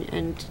with,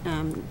 and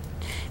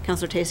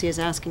Councilor Tacey is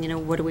asking, you know,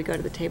 what do we go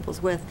to the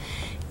tables with?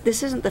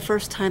 This isn't the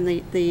first time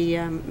the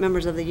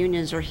members of the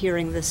unions are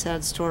hearing this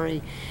sad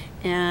story,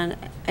 and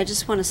I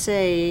just want to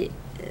say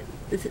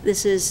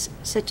this is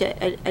such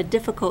a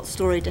difficult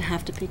story to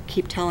have to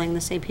keep telling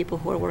the same people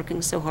who are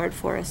working so hard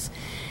for us.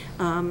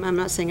 I'm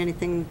not saying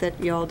anything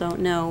that you all don't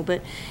know,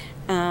 but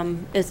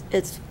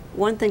it's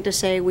one thing to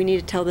say we need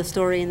to tell the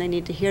story and they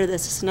need to hear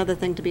this. It's another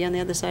thing to be on the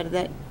other side of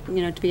that,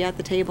 you know, to be at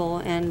the table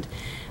and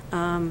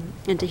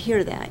to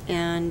hear that,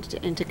 and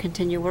to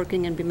continue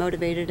working and be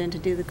motivated and to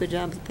do the good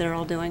job that they're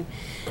all doing.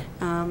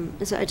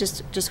 So I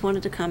just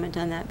wanted to comment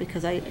on that,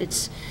 because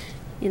it's,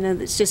 you know,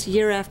 it's just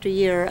year after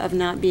year of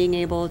not being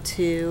able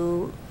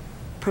to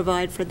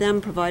provide for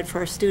them, provide for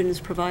our students,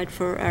 provide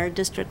for our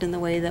district in the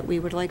way that we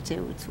would like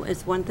to.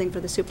 It's one thing for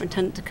the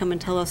superintendent to come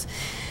and tell us,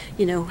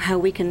 you know, how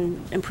we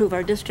can improve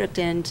our district,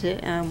 and to,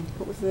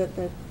 what was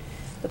the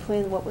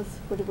plan,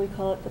 what did we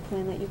call it, the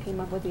plan that you came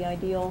up with, the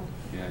ideal?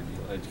 Yeah,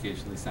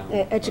 educationally sound.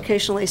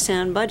 Educationally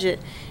sound budget.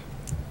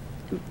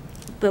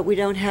 But we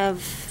don't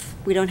have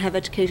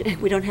education,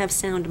 we don't have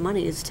sound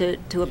monies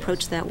to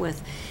approach that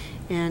with.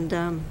 And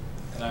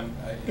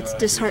it's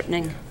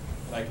disheartening.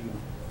 I can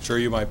assure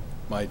you my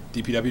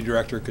DPW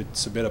director could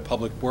submit a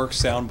public works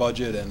sound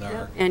budget, and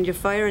our and your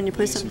fire and your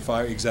police and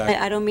fire, exactly.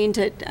 I don't mean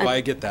to.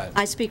 I get that.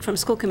 I speak from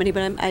school committee,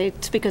 but I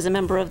speak as a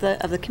member of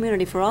the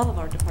community for all of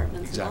our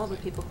departments, exactly. and all the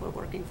people who are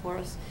working for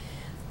us.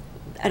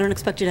 I don't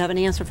expect you to have an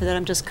answer for that.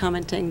 I'm just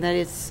commenting that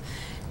it's,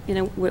 you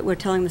know, we're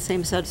telling the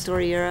same sad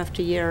story year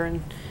after year,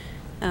 and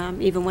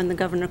even when the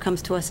governor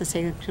comes to us and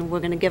saying we're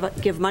going to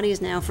give monies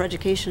now for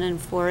education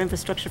and for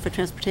infrastructure for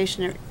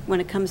transportation,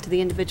 when it comes to the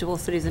individual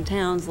cities and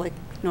towns like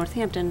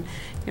Northampton,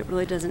 it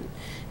really doesn't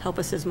help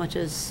us as much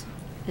as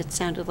it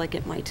sounded like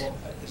it might. Well,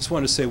 I just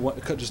wanted to say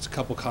just a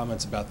couple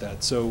comments about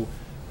that. So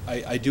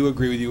I do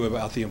agree with you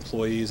about the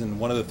employees, and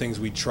one of the things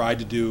we tried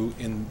to do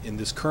in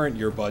this current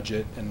year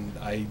budget, and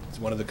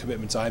one of the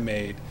commitments I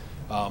made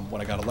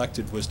when I got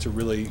elected was to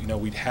really,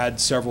 we'd had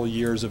several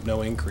years of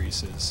no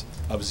increases,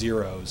 of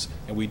zeros,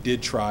 and we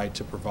did try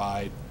to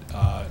provide,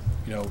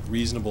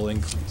 reasonable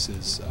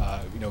increases,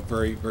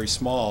 very, very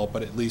small,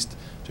 but at least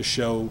to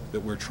show that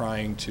we're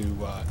trying to,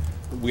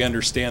 we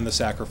understand the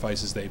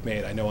sacrifices they've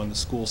made. I know on the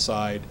school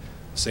side,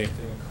 the same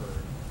thing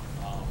occurred.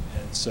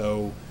 And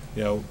so,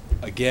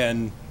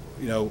 again,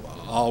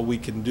 all we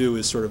can do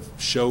is sort of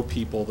show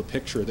people the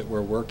picture that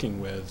we're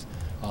working with.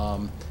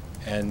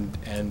 And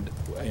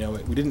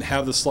we didn't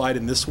have the slide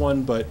in this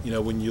one, but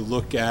when you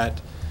look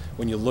at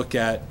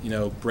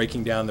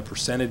breaking down the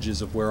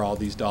percentages of where all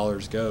these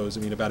dollars goes,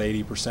 I mean, about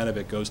 80% of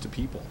it goes to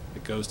people.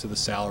 It goes to the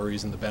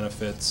salaries and the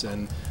benefits,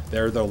 and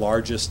they're the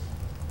largest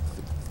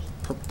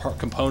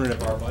component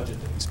of our budget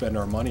that we spend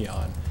our money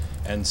on.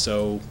 And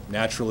so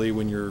naturally,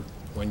 when you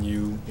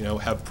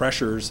have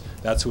pressures,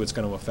 that's who it's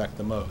going to affect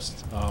the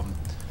most.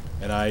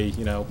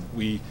 And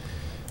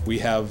we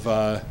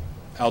have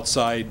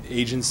outside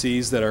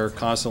agencies that are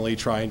constantly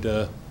trying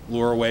to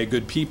lure away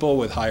good people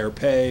with higher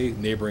pay,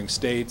 neighboring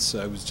states.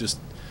 I was just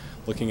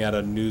looking at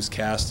a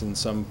newscast in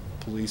some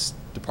police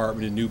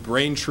department in New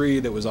Braintree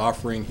that was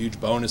offering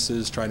huge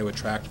bonuses, trying to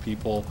attract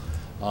people.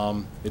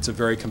 It's a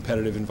very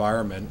competitive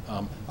environment.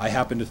 I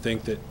happen to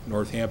think that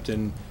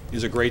Northampton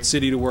is a great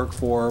city to work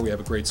for. We have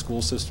a great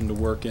school system to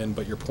work in,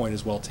 but your point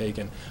is well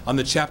taken. On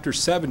the Chapter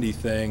 70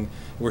 thing,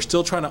 we're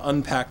still trying to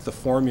unpack the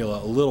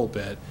formula a little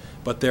bit,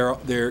 but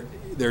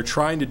they're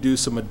trying to do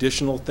some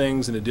additional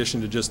things in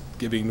addition to just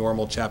giving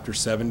normal Chapter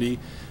 70.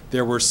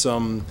 There were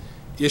some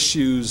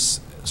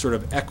issues, sort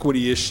of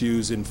equity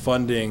issues in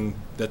funding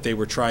that they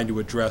were trying to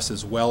address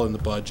as well in the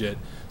budget.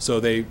 So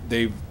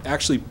they've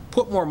actually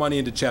put more money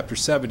into Chapter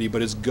 70,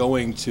 but it's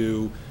going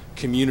to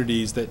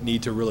communities that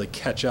need to really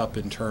catch up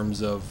in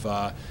terms of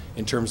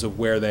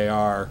where they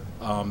are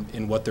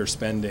in what they're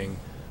spending.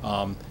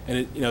 And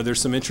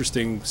there's some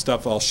interesting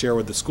stuff I'll share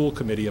with the school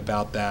committee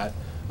about that.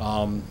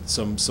 Some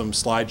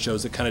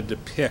slideshows that kind of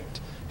depict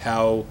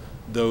how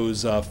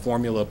those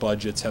formula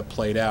budgets have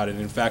played out.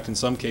 And in fact, in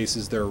some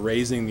cases, they're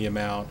raising the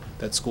amount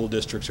that school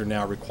districts are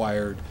now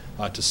required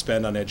to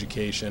spend on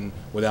education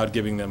without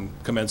giving them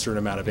commensurate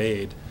amount of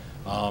aid.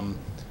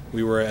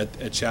 We were at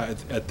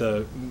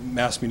the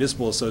Mass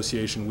Municipal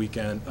Association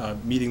weekend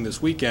meeting this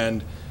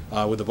weekend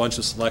with a bunch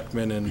of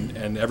selectmen,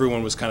 and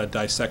everyone was kind of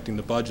dissecting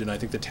the budget. And I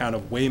think the town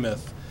of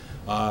Weymouth,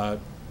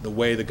 the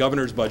way the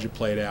governor's budget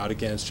played out,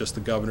 again, it's just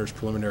the governor's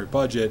preliminary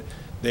budget,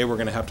 they were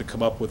going to have to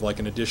come up with like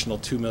an additional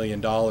 $2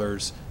 million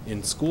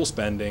in school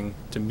spending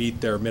to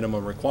meet their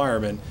minimum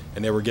requirement,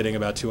 and they were getting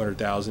about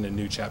 $200,000 in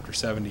new Chapter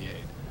 70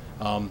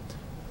 aid.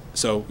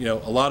 So,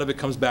 a lot of it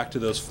comes back to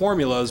those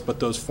formulas, but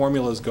those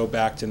formulas go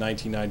back to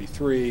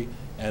 1993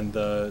 and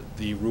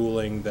the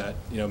ruling that,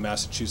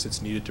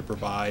 Massachusetts needed to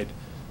provide,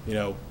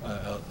 a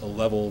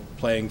level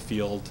playing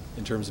field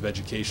in terms of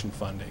education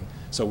funding.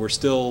 So we're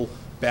still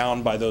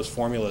bound by those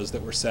formulas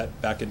that were set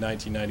back in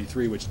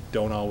 1993, which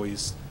don't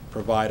always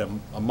provide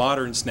a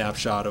modern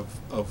snapshot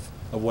of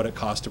what it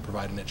costs to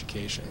provide an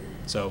education.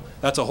 So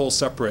that's a whole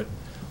separate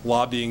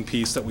lobbying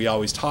piece that we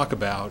always talk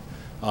about.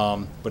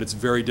 But it's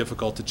very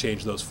difficult to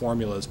change those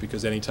formulas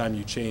because anytime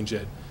you change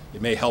it,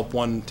 it may help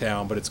one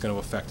town, but it's going to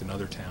affect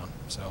another town.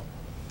 So,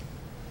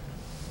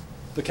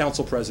 the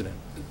council president.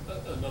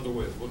 Another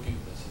way of looking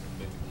at this, and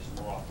maybe this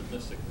is more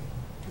optimistic,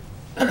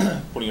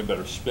 putting a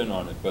better spin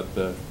on it, but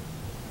the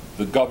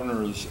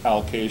governor's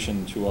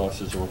allocation to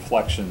us is a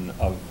reflection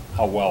of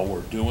how well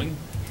we're doing,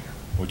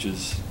 which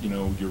is,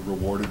 you're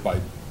rewarded by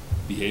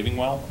behaving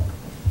well.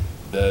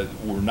 That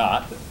we're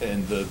not,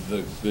 and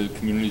the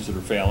communities that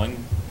are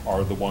failing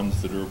are the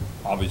ones that are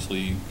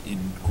obviously in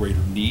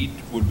greater need,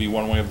 would be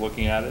one way of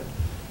looking at it.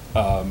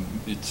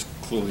 It's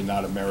clearly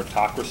not a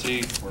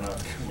meritocracy.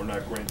 We're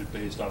not granted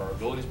based on our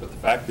abilities, but the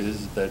fact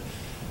is that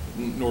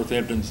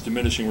Northampton's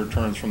diminishing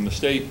returns from the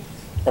state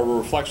are a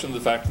reflection of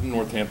the fact that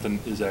Northampton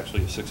is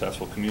actually a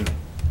successful community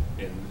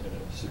in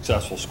a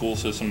successful school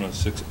system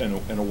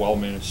and a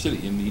well-managed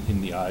city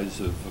in the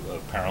eyes of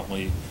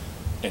apparently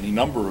any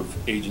number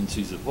of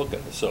agencies that look at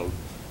it. So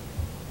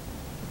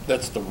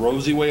that's the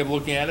rosy way of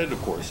looking at it.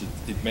 Of course,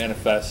 it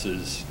manifests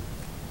as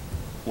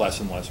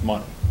less and less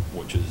money,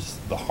 which is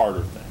the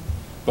harder thing.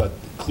 But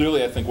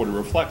clearly, I think what it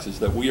reflects is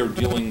that we are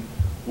dealing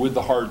with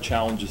the hard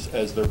challenges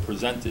as they're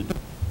presented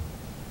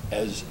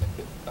as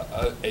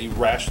a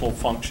rational,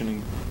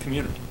 functioning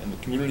community. And the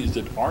communities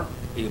that aren't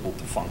able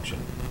to function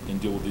and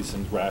deal with these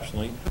things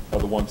rationally are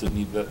the ones that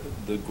need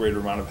the greater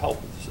amount of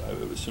help, I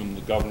would assume,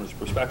 the governor's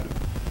perspective.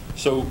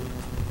 So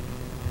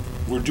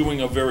we're doing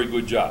a very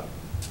good job.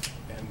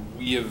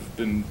 We have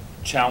been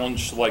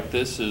challenged like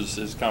this,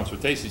 as Councilor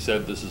Tacey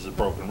said, this is a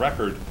broken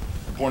record.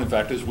 The point of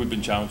fact is we've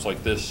been challenged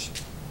like this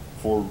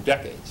for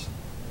decades.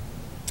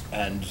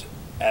 And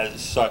as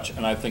such,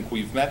 and I think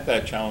we've met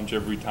that challenge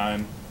every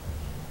time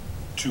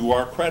to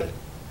our credit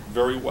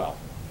very well.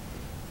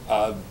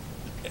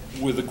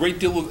 With a great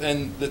deal of,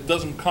 and that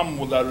doesn't come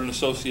without an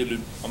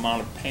associated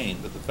amount of pain,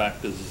 but the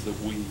fact is that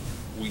we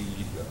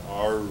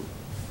are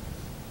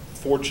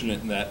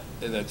fortunate in that,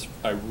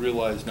 I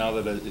realize now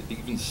that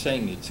even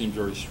saying it seems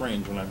very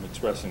strange when I'm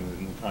expressing it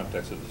in the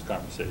context of this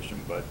conversation,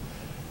 but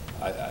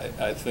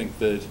I think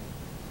that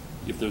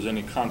if there's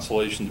any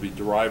consolation to be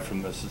derived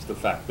from this, is the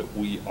fact that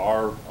we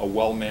are a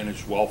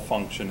well-managed,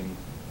 well-functioning,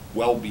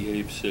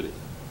 well-behaved city.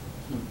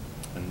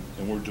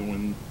 And we're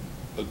doing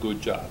a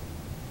good job.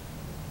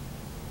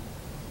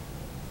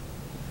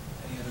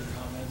 Any other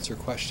comments or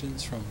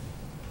questions from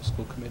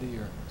school committee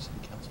or city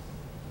council?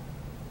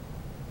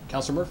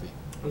 Councilor Murphy.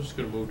 I was just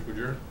going to move to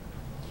adjourn.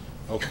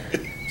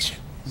 Okay.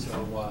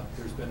 So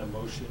there's been a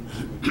motion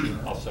to adjourn.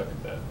 I'll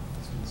second that.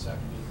 It's been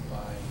seconded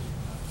by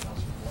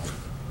Councilor Blunt.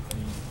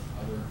 Any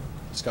other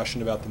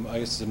discussion about the, I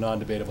guess it's a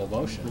non-debatable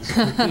motion.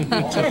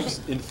 All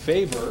those in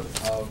favor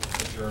of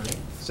adjourning,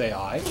 say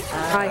aye.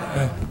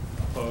 Aye.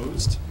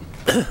 Opposed?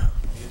 Any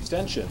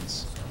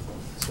abstentions?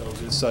 So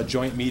this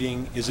joint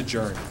meeting is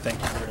adjourned. Thank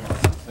you very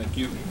much. Thank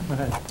you.